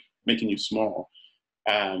shrink, making you small?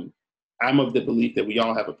 I'm of the belief that we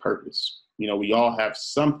all have a purpose. We all have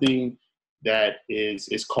something that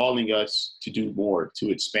is calling us to do more,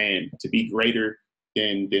 to expand, to be greater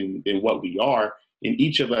than what we are. And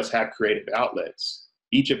each of us have creative outlets.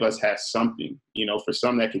 Each of us has something. For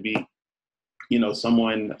some that could be,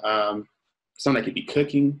 someone that could be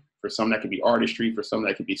cooking. For some that could be artistry. For some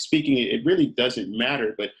that could be speaking. It really doesn't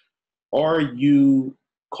matter. But are you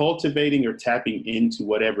cultivating or tapping into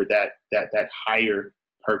whatever that higher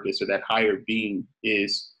purpose or that higher being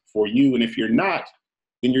is for you? And if you're not,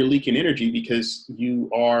 then you're leaking energy, because you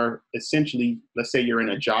are essentially, let's say you're in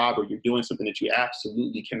a job or you're doing something that you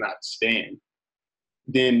absolutely cannot stand,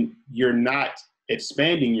 then you're not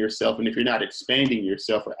expanding yourself. And if you're not expanding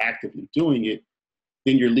yourself or actively doing it,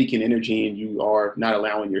 then you're leaking energy and you are not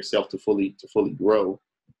allowing yourself to fully grow.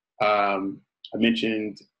 I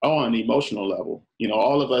mentioned, on the emotional level,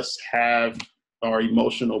 all of us have our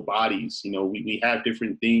emotional bodies. You know, we have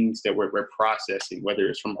different things that we're processing, whether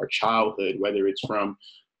it's from our childhood, whether it's from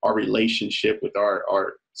our relationship with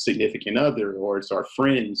our significant other, or it's our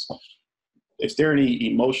friends. Is there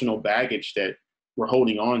any emotional baggage that we're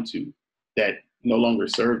holding on to that no longer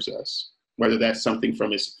serves us? Whether that's something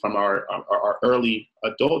from our early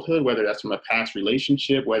adulthood, whether that's from a past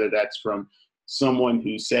relationship, whether that's from someone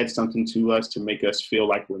who said something to us to make us feel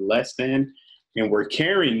like we're less than, and we're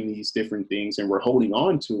carrying these different things and we're holding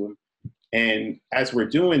on to them. And as we're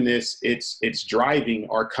doing this, it's driving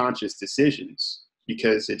our conscious decisions,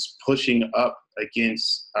 because it's pushing up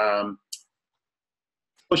against,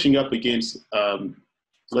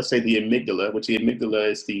 let's say, the amygdala, which the amygdala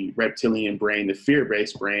is the reptilian brain, the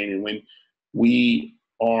fear-based brain. And when you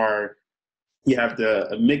have the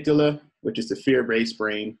amygdala, which is the fear-based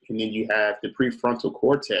brain, and then you have the prefrontal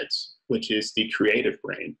cortex, which is the creative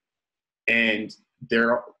brain. And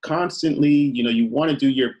they're constantly, you want to do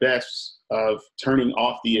your best of turning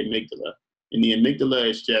off the amygdala. And the amygdala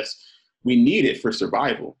is just, we need it for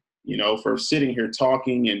survival, for sitting here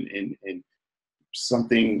talking and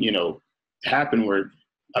something, happen where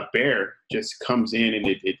a bear just comes in and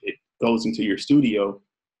it goes into your studio,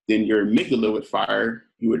 then your amygdala would fire,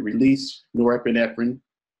 you would release norepinephrine,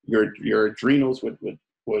 your adrenals would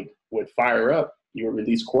fire up, you would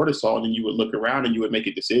release cortisol, and then you would look around and you would make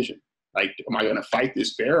a decision. Like, am I going to fight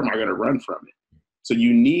this bear? Or am I going to run from it? So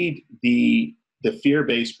you need the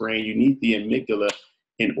fear-based brain, you need the amygdala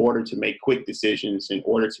in order to make quick decisions, in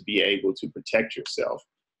order to be able to protect yourself.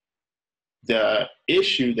 The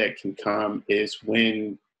issue that can come is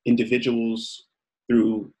when individuals,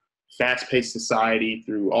 through fast-paced society,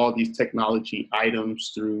 through all these technology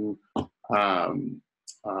items, through our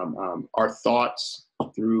thoughts,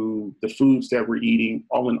 through the foods that we're eating,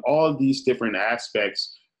 all these different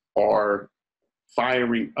aspects are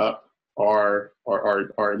firing up our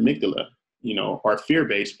amygdala, our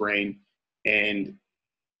fear-based brain. And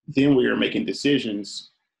then we are making decisions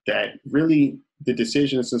that really, the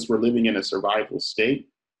decisions, since we're living in a survival state,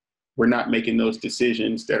 we're not making those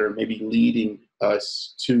decisions that are maybe leading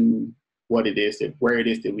us to where it is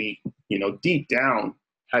that we, deep down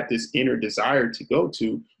had this inner desire to go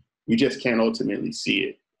to. We just can't ultimately see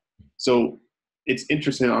it. So it's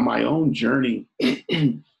interesting, on my own journey,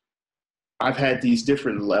 I've had these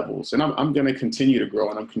different levels, and I'm going to continue to grow,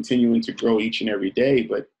 and I'm continuing to grow each and every day.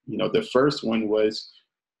 But, the first one was,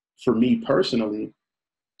 for me personally,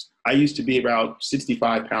 I used to be about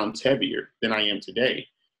 65 pounds heavier than I am today.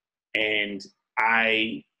 And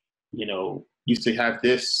I, used to have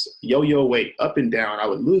this yo-yo weight up and down. I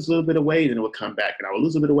would lose a little bit of weight and it would come back, and I would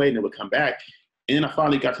lose a bit of weight and it would come back. And then I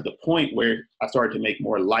finally got to the point where I started to make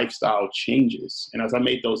more lifestyle changes. And as I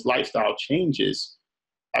made those lifestyle changes,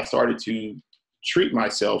 I started to treat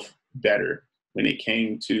myself better when it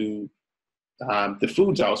came to the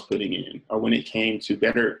foods I was putting in, or when it came to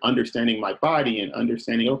better understanding my body and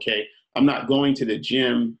understanding, okay, I'm not going to the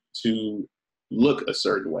gym to look a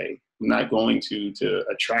certain way. I'm not going to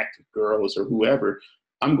attract girls or whoever.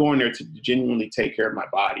 I'm going there to genuinely take care of my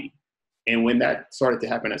body. And when that started to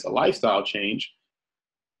happen as a lifestyle change,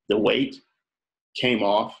 the weight came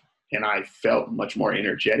off and I felt much more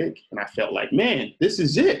energetic. And I felt like, man, this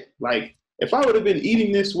is it. Like, if I would have been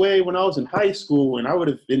eating this way when I was in high school, and I would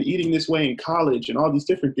have been eating this way in college and all these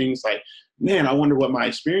different things, like, man, I wonder what my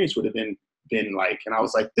experience would have been like. And I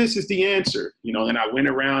was like, this is the answer, and I went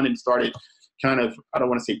around and started kind of, I don't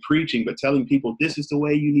want to say preaching, but telling people this is the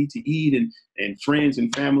way you need to eat, and friends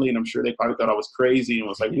and family. And I'm sure they probably thought I was crazy and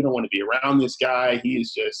was like, we don't want to be around this guy. He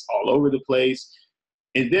is just all over the place.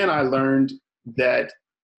 And then I learned that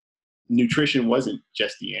nutrition wasn't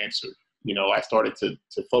just the answer. I started to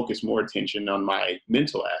focus more attention on my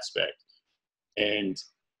mental aspect. And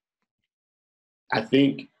I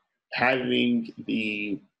think having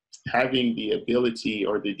the ability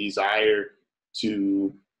or the desire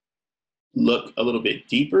to look a little bit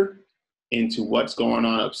deeper into what's going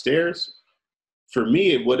on upstairs, for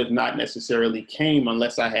me, it would have not necessarily came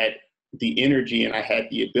unless I had the energy and I had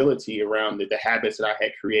the ability around the habits that I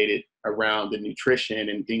had created around the nutrition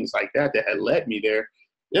and things like that had led me there.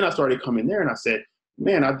 Then I started coming there and I said,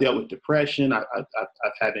 man, I've dealt with depression. I've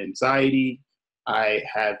had anxiety. I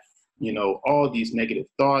have, all these negative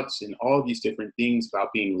thoughts and all these different things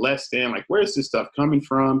about being less than. Like, where's this stuff coming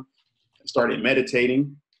from? I started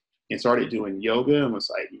meditating and started doing yoga and was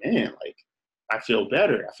like, man, like, I feel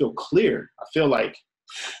better. I feel clear. I feel like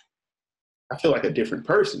a different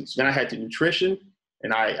person. So then I had the nutrition,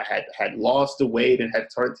 and I had lost the weight and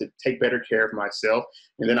had started to take better care of myself.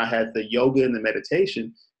 And then I had the yoga and the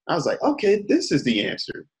meditation. I was like, okay, this is the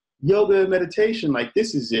answer. Yoga and meditation, like,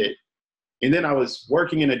 this is it. And then I was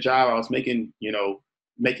working in a job. I was making,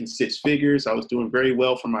 making six figures. I was doing very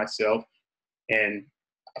well for myself, and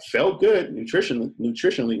I felt good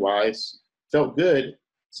nutritionally wise, felt good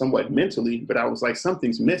somewhat mentally, but I was like,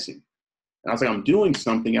 something's missing. And I was like, I'm doing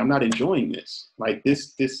something. I'm not enjoying this. Like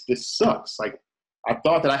this sucks. Like I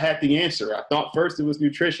thought that I had the answer. I thought first it was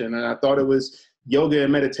nutrition, and I thought it was yoga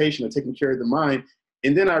and meditation and taking care of the mind.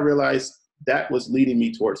 And then I realized that was leading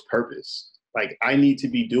me towards purpose. Like I need to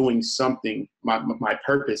be doing something. My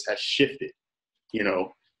purpose has shifted,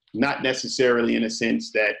 not necessarily in a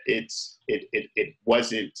sense that it's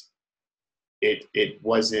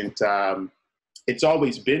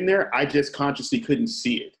always been there. I just consciously couldn't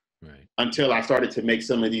see it until I started to make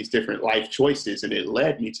some of these different life choices. And it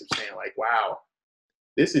led me to saying like, wow,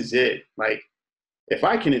 this is it. Like if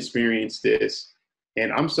I can experience this,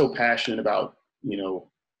 and I'm so passionate about,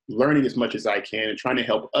 learning as much as I can and trying to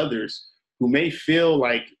help others who may feel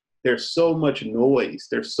like there's so much noise.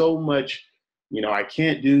 There's so much, I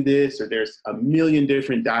can't do this, or there's a million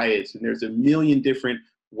different diets, and there's a million different,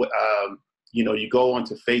 you go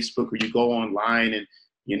onto Facebook or you go online and,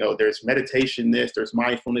 there's meditation, there's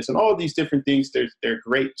mindfulness, and all these different things. They're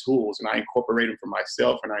great tools, and I incorporate them for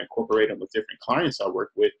myself, and I incorporate them with different clients I work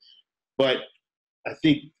with. But I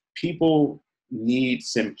think people need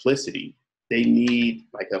simplicity. They need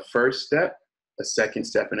like a first step, a second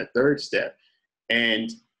step, and a third step.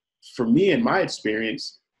 And for me, in my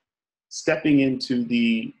experience, stepping into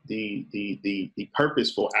the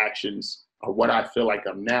purposeful actions are what I feel like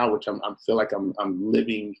I'm now, which I feel like I'm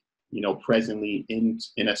living, presently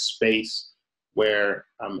in a space where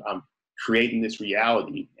I'm creating this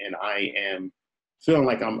reality, and I am feeling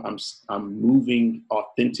like I'm moving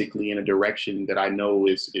authentically in a direction that I know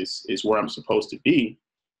is where I'm supposed to be.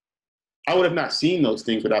 I would have not seen those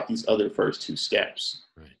things without these other first two steps.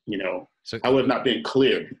 Right. So I would have not been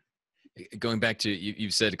clear. Going back to,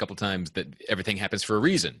 you've said a couple of times that everything happens for a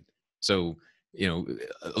reason. So,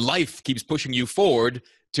 life keeps pushing you forward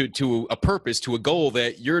to a purpose, to a goal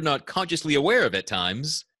that you're not consciously aware of at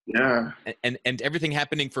times. Yeah. And everything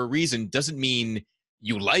happening for a reason doesn't mean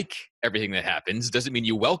you like everything that happens, doesn't mean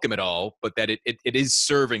you welcome it all, but that it is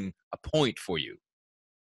serving a point for you.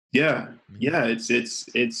 Yeah. Yeah. It's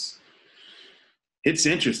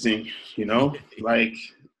interesting, like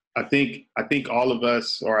I think all of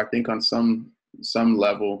us, or I think on some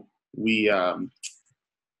level, we're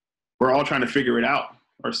all trying to figure it out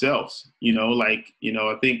ourselves,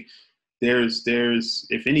 I think there's,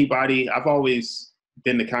 if anybody, I've always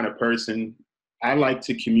been the kind of person, I like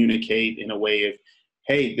to communicate in a way of,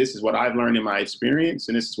 hey, this is what I've learned in my experience,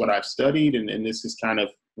 and this is what I've studied, and this is kind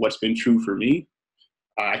of what's been true for me.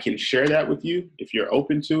 I can share that with you if you're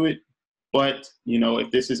open to it. But,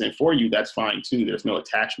 if this isn't for you, that's fine too. There's no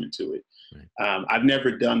attachment to it. Right. I've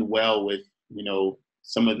never done well with,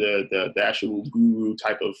 some of the actual guru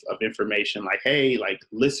type of information, like, hey, like,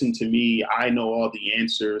 listen to me. I know all the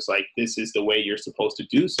answers. Like, this is the way you're supposed to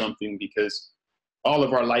do something, because all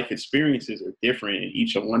of our life experiences are different, and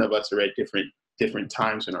each one of us are at different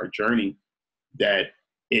times in our journey. That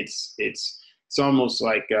it's almost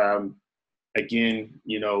like, again,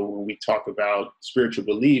 when we talk about spiritual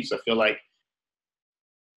beliefs, I feel like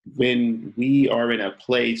when we are in a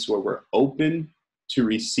place where we're open to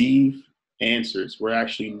receive answers, we're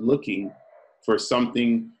actually looking for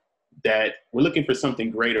something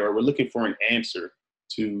greater, or we're looking for an answer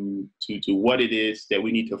to what it is that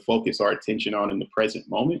we need to focus our attention on in the present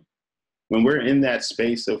moment. When we're in that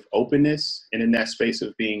space of openness, and in that space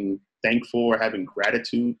of being thankful or having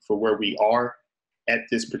gratitude for where we are at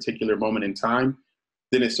this particular moment in time,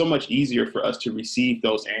 then it's so much easier for us to receive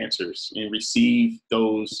those answers and receive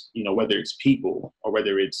those, whether it's people or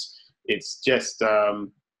whether it's just,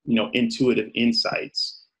 intuitive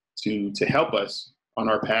insights to help us on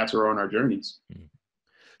our paths or on our journeys.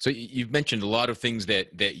 So you've mentioned a lot of things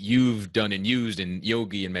that you've done and used in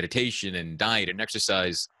yogi and meditation and diet and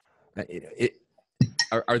exercise.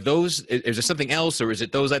 Are those, is there something else, or is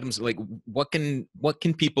it those items? Like, what can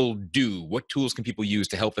people do? What tools can people use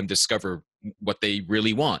to help them discover what they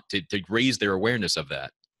really want, to raise their awareness of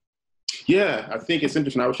that? Yeah, I think it's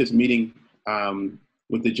interesting. I was just meeting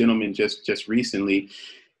with the gentleman just recently,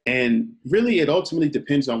 and really it ultimately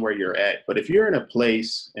depends on where you're at. But if you're in a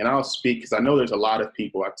place, and I'll speak, because I know there's a lot of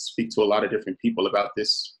people, I speak to a lot of different people about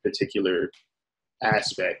this particular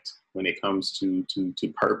aspect when it comes to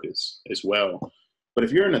purpose as well. But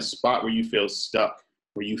if you're in a spot where you feel stuck,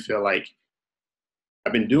 where you feel like,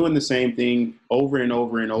 I've been doing the same thing over and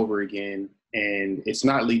over and over again, and it's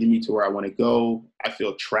not leading me to where I want to go, I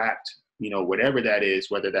feel trapped, whatever that is,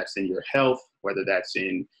 whether that's in your health, whether that's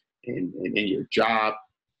in your job,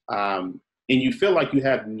 and you feel like you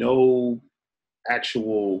have no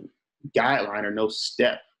actual guideline or no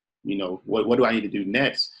step, what do I need to do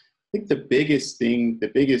next? I think the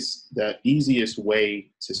easiest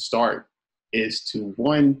way to start is to,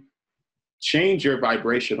 one, change your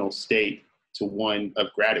vibrational state to one of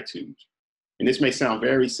gratitude. And this may sound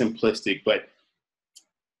very simplistic, but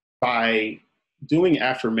by doing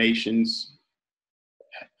affirmations,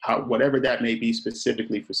 whatever that may be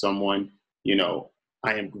specifically for someone,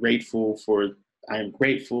 I am grateful for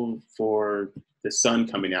the sun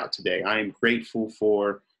coming out today. I am grateful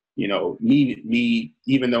for, me,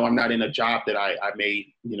 even though I'm not in a job that I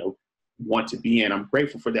may, want to be in. I'm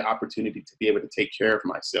grateful for the opportunity to be able to take care of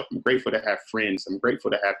myself. I'm grateful to have friends. I'm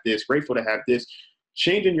grateful to have this, grateful to have this.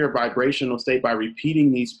 Changing your vibrational state by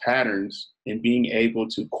repeating these patterns and being able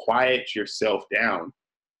to quiet yourself down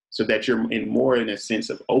so that you're in a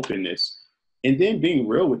sense of openness, and then being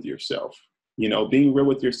real with yourself, being real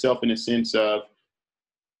with yourself in a sense of,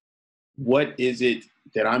 what is it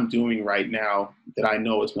that I'm doing right now that I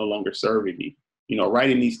know is no longer serving me?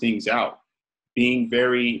 Writing these things out, being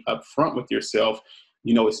very upfront with yourself.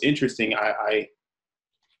 It's interesting. I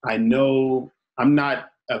know I'm not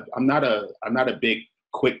a big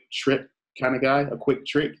quick trip kind of guy, a quick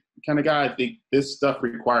trick kind of guy. I think this stuff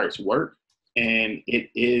requires work, and it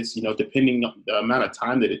is, depending on the amount of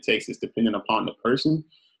time that it takes, is dependent upon the person.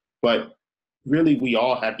 But really, we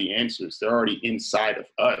all have the answers. They're already inside of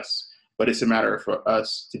us. But it's a matter for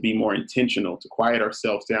us to be more intentional, to quiet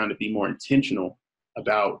ourselves down, to be more intentional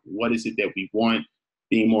about what is it that we want,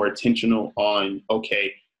 being more intentional on,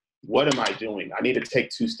 okay, what am I doing? I need to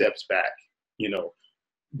take 2 steps back.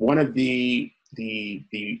 One of the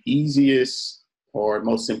easiest or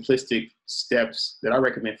most simplistic steps that I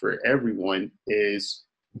recommend for everyone is,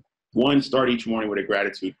 one, start each morning with a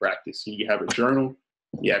gratitude practice. So you have a journal,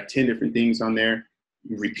 you have 10 different things on there.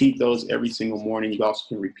 You repeat those every single morning. You also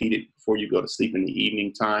can repeat it before you go to sleep in the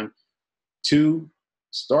evening time. 2,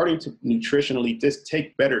 starting to nutritionally just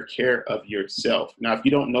take better care of yourself. Now, if you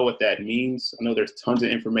don't know what that means, I know there's tons of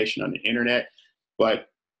information on the internet, but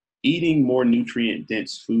eating more nutrient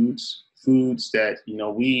dense foods that,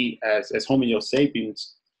 we as Homo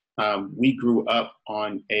sapiens, we grew up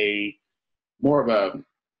on more of a,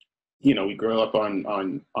 we grow up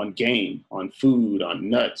on game, on food, on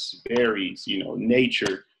nuts, berries,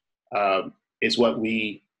 nature is what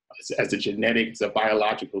we, as a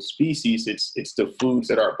biological species, it's the foods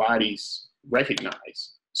that our bodies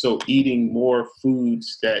recognize. So eating more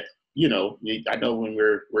foods that, I know when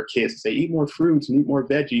we're kids, say eat more fruits and eat more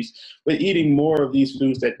veggies, but eating more of these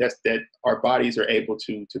foods that our bodies are able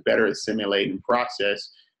to better assimilate and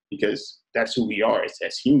process, because that's who we are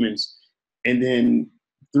as humans. And then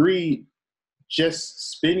 3,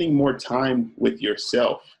 just spending more time with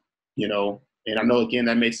yourself, and I know, again,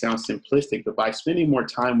 that may sound simplistic, but by spending more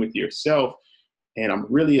time with yourself, and I'm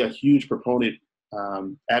really a huge proponent,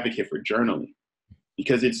 advocate for journaling,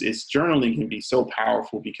 because it's journaling can be so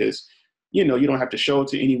powerful, because, you don't have to show it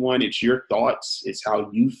to anyone. It's your thoughts. It's how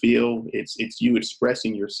you feel. It's you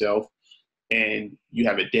expressing yourself, and you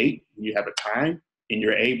have a date, you have a time, and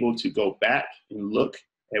you're able to go back and look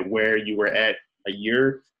at where you were at a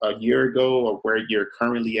year ago, or where you're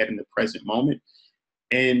currently at in the present moment.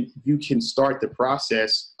 And you can start the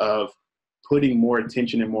process of putting more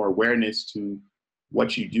attention and more awareness to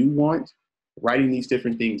what you do want, writing these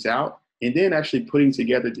different things out, and then actually putting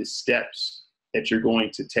together the steps that you're going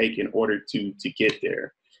to take in order to get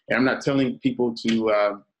there. And I'm not telling people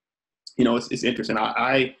to, it's interesting.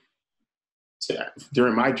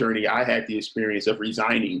 During my journey, I had the experience of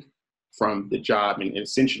resigning from the job and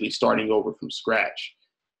essentially starting over from scratch.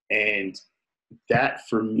 And that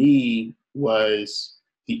for me was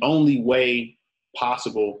the only way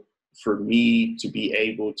possible for me to be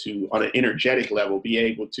able to, on an energetic level, be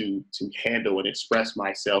able to handle and express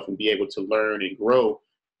myself and be able to learn and grow.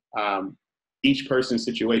 Each person's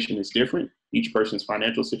situation is different. Each person's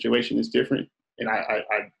financial situation is different. And I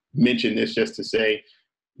mention this just to say,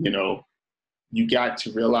 you got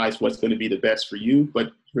to realize what's going to be the best for you,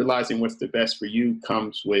 but realizing what's the best for you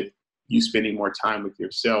comes with you spending more time with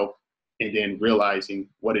yourself, and then realizing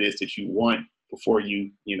what it is that you want before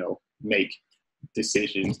you, make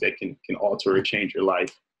decisions that can alter or change your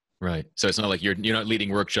life. Right. So it's not like you're not leading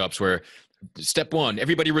workshops where step 1,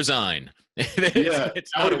 everybody resign.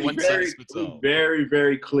 It's not a one size fits all. Very,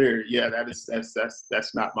 very clear. Yeah, that's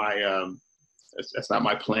not my that's not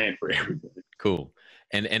my plan for everybody. Cool.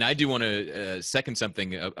 And I do want to second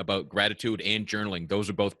something about gratitude and journaling. Those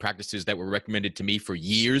are both practices that were recommended to me for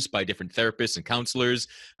years by different therapists and counselors.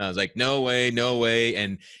 I was like, no way, no way.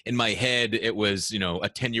 And in my head, it was, a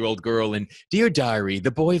 10-year-old girl and, dear diary,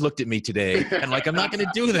 the boy looked at me today. And like, I'm not going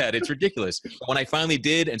to do that. It's ridiculous. But when I finally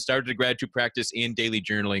did and started a gratitude practice and daily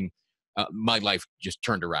journaling, my life just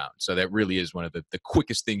turned around. So that really is one of the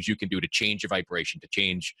quickest things you can do to change your vibration, to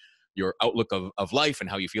change your outlook of life and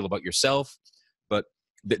how you feel about yourself. But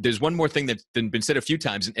there's one more thing that's been said a few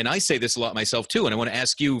times, and I say this a lot myself too, and I want to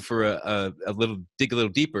ask you for dig a little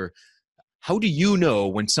deeper. How do you know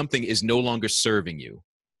when something is no longer serving you?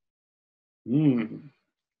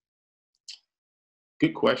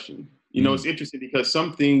 Good question. It's interesting because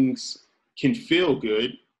some things can feel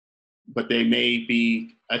good, but they may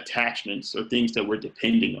be attachments or things that we're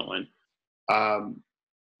depending on.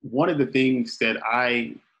 One of the things that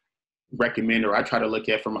I recommend, or I try to look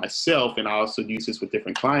at for myself, and I also use this with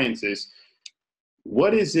different clients, is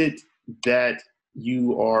what is it that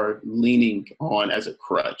you are leaning on as a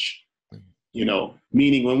crutch?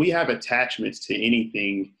 Meaning when we have attachments to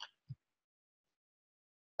anything,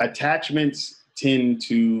 attachments tend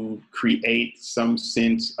to create some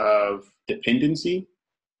sense of dependency,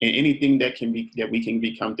 and anything that we can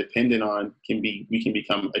become dependent on we can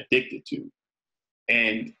become addicted to.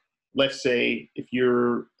 And let's say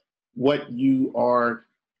what you are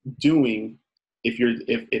doing, is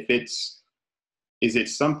it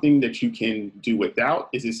something that you can do without?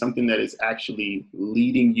 Is it something that is actually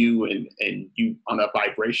leading you and you on a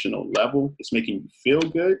vibrational level? It's making you feel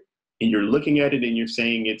good, and you're looking at it and you're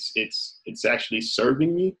saying it's actually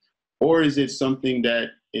serving me? Or is it something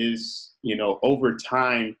that is, over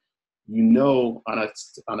time,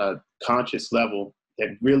 on a conscious level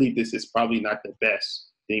that really this is probably not the best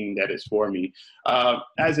thing that is for me?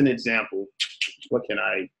 As an example, what can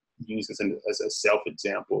I use as a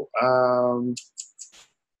self-example?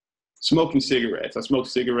 Smoking cigarettes. I smoked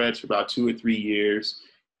cigarettes for about 2 or 3 years,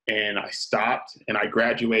 and I stopped, and I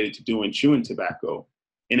graduated to doing chewing tobacco.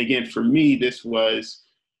 And again, for me, it was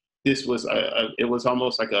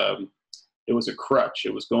almost like it was a crutch.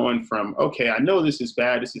 It was going from, okay, I know this is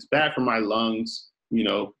bad for my lungs,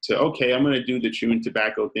 to, okay, I'm going to do the chewing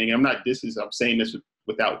tobacco thing. I'm saying this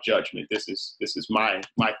without judgment. This is my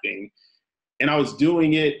thing. And I was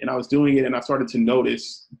doing it, and I started to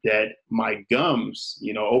notice that my gums,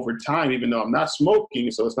 over time, even though I'm not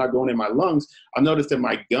smoking, so it's not going in my lungs, I noticed that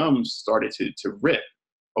my gums started to rip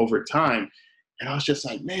over time. And I was just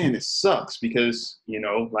like, man, it sucks because,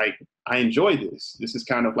 like, I enjoy this. This is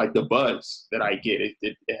kind of like the buzz that I get.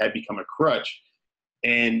 It had become a crutch.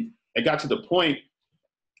 And it got to the point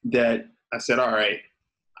that I said, all right,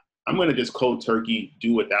 I'm going to just cold turkey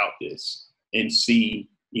do without this and see,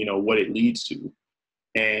 what it leads to.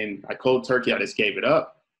 And I cold turkey, I just gave it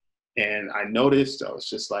up. And I noticed, I was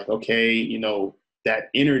just like, okay, that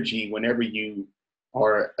energy, whenever you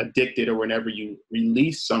are addicted or whenever you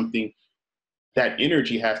release something, that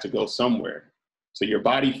energy has to go somewhere. So your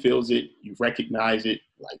body feels it, you recognize it,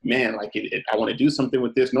 like, man, like I want to do something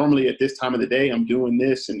with this. Normally at this time of the day, I'm doing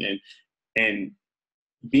this, and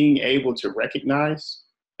being able to recognize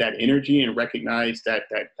that energy and recognize that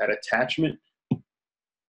attachment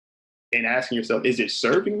and asking yourself, is it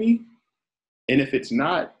serving me? And if it's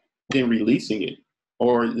not, then releasing it,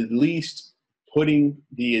 or at least putting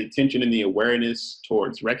the attention and the awareness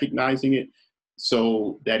towards recognizing it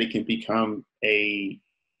so that it can become a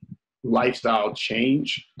lifestyle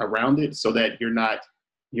change around it, so that you're not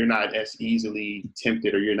as easily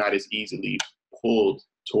tempted, or you're not as easily pulled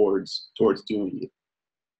towards doing it.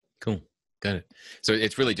 Cool. Got it. So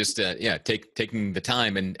it's really just, taking the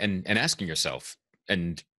time and asking yourself,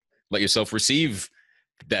 and let yourself receive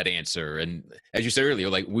that answer. And as you said earlier,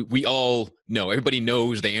 like we all know, everybody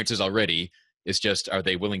knows the answers already. It's just, are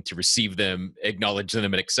they willing to receive them, acknowledge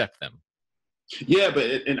them, and accept them? Yeah,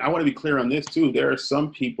 and I want to be clear on this too. There are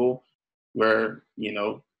some people where,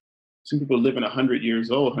 some people living 100 years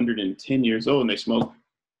old, 110 years old, and they smoke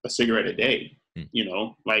a cigarette a day.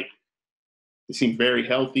 Like, they seem very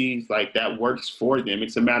healthy. Like, that works for them.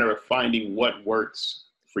 It's a matter of finding what works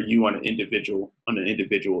for you on an individual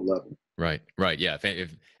level. Right. Yeah.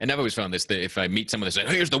 And I've always found this, that if I meet someone that says,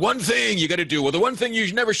 oh, here's the one thing you got to do, well, the one thing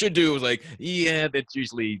you never should do, is like, yeah, that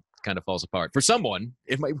usually kind of falls apart. For someone,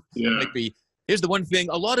 it might be, here's the one thing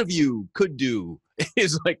a lot of you could do,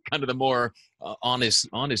 is like kind of the more honest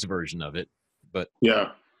version of it. But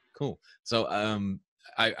yeah, cool. So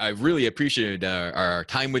I really appreciated our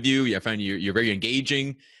time with you. I find you're very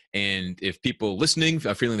engaging. And if people listening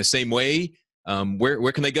are feeling the same way,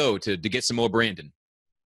 where can they go to get some more Brandon?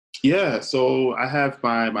 Yeah, so I have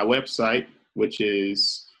my website, which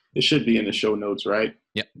is, it should be in the show notes, right?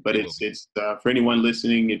 Yep. But it's for anyone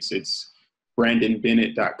listening, it's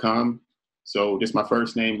BrandonBennett.com. So just my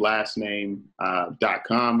first name, last name,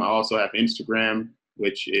 .com. I also have Instagram,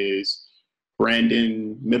 which is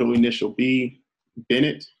Brandon, middle initial B,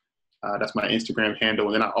 Bennett. That's my Instagram handle.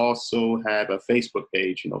 And then I also have a Facebook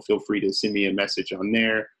page. Feel free to send me a message on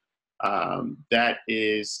there. That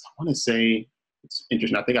is, I want to say, it's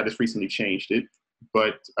interesting. I think I just recently changed it,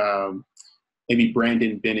 but maybe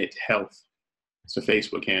Brandon Bennett Health. It's a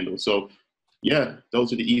Facebook handle. So yeah,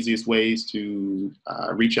 those are the easiest ways to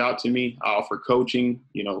reach out to me. I offer coaching,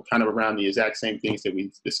 kind of around the exact same things that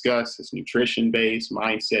we discussed. It's nutrition-based,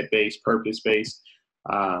 mindset-based, purpose-based,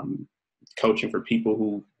 coaching for people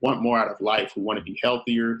who want more out of life, who want to be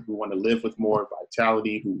healthier, who want to live with more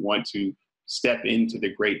vitality, who want to step into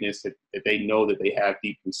the greatness that they know that they have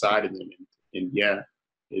deep inside of them. And yeah,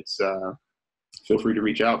 it's feel free to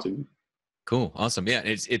reach out to me. Cool. Awesome. Yeah.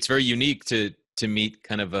 It's very unique to meet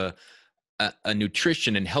kind of a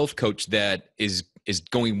nutrition and health coach that is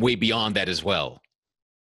going way beyond that as well.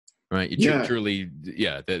 Right. Truly.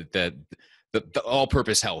 Yeah. The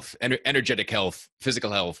all-purpose health, energetic health,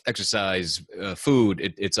 physical health, exercise,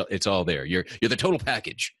 food. It's all there. You're the total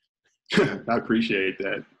package. I appreciate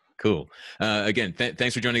that. Cool. Again,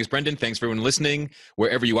 thanks for joining us, Brendan. Thanks for everyone listening.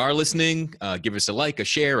 Wherever you are listening, give us a like, a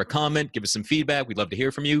share, a comment, give us some feedback. We'd love to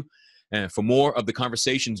hear from you. For more of the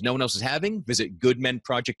conversations no one else is having, visit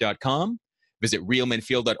goodmenproject.com, visit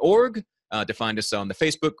realmenfeel.org to find us on the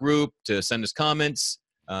Facebook group, to send us comments,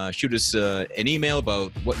 shoot us an email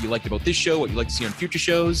about what you liked about this show, what you'd like to see on future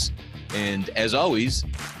shows. And as always,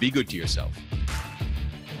 be good to yourself.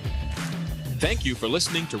 Thank you for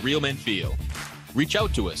listening to Real Men Feel. Reach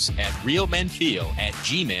out to us at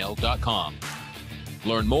realmenfeel@gmail.com.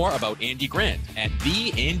 Learn more about Andy Grant at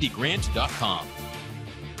theandygrant.com.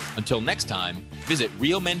 Until next time, visit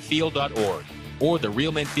realmenfeel.org or the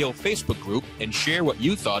Real Men Feel Facebook group and share what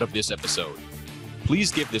you thought of this episode.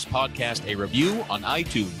 Please give this podcast a review on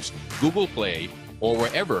iTunes, Google Play, or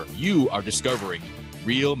wherever you are discovering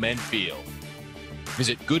Real Men Feel.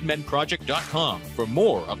 Visit goodmenproject.com for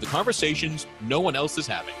more of the conversations no one else is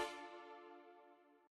having.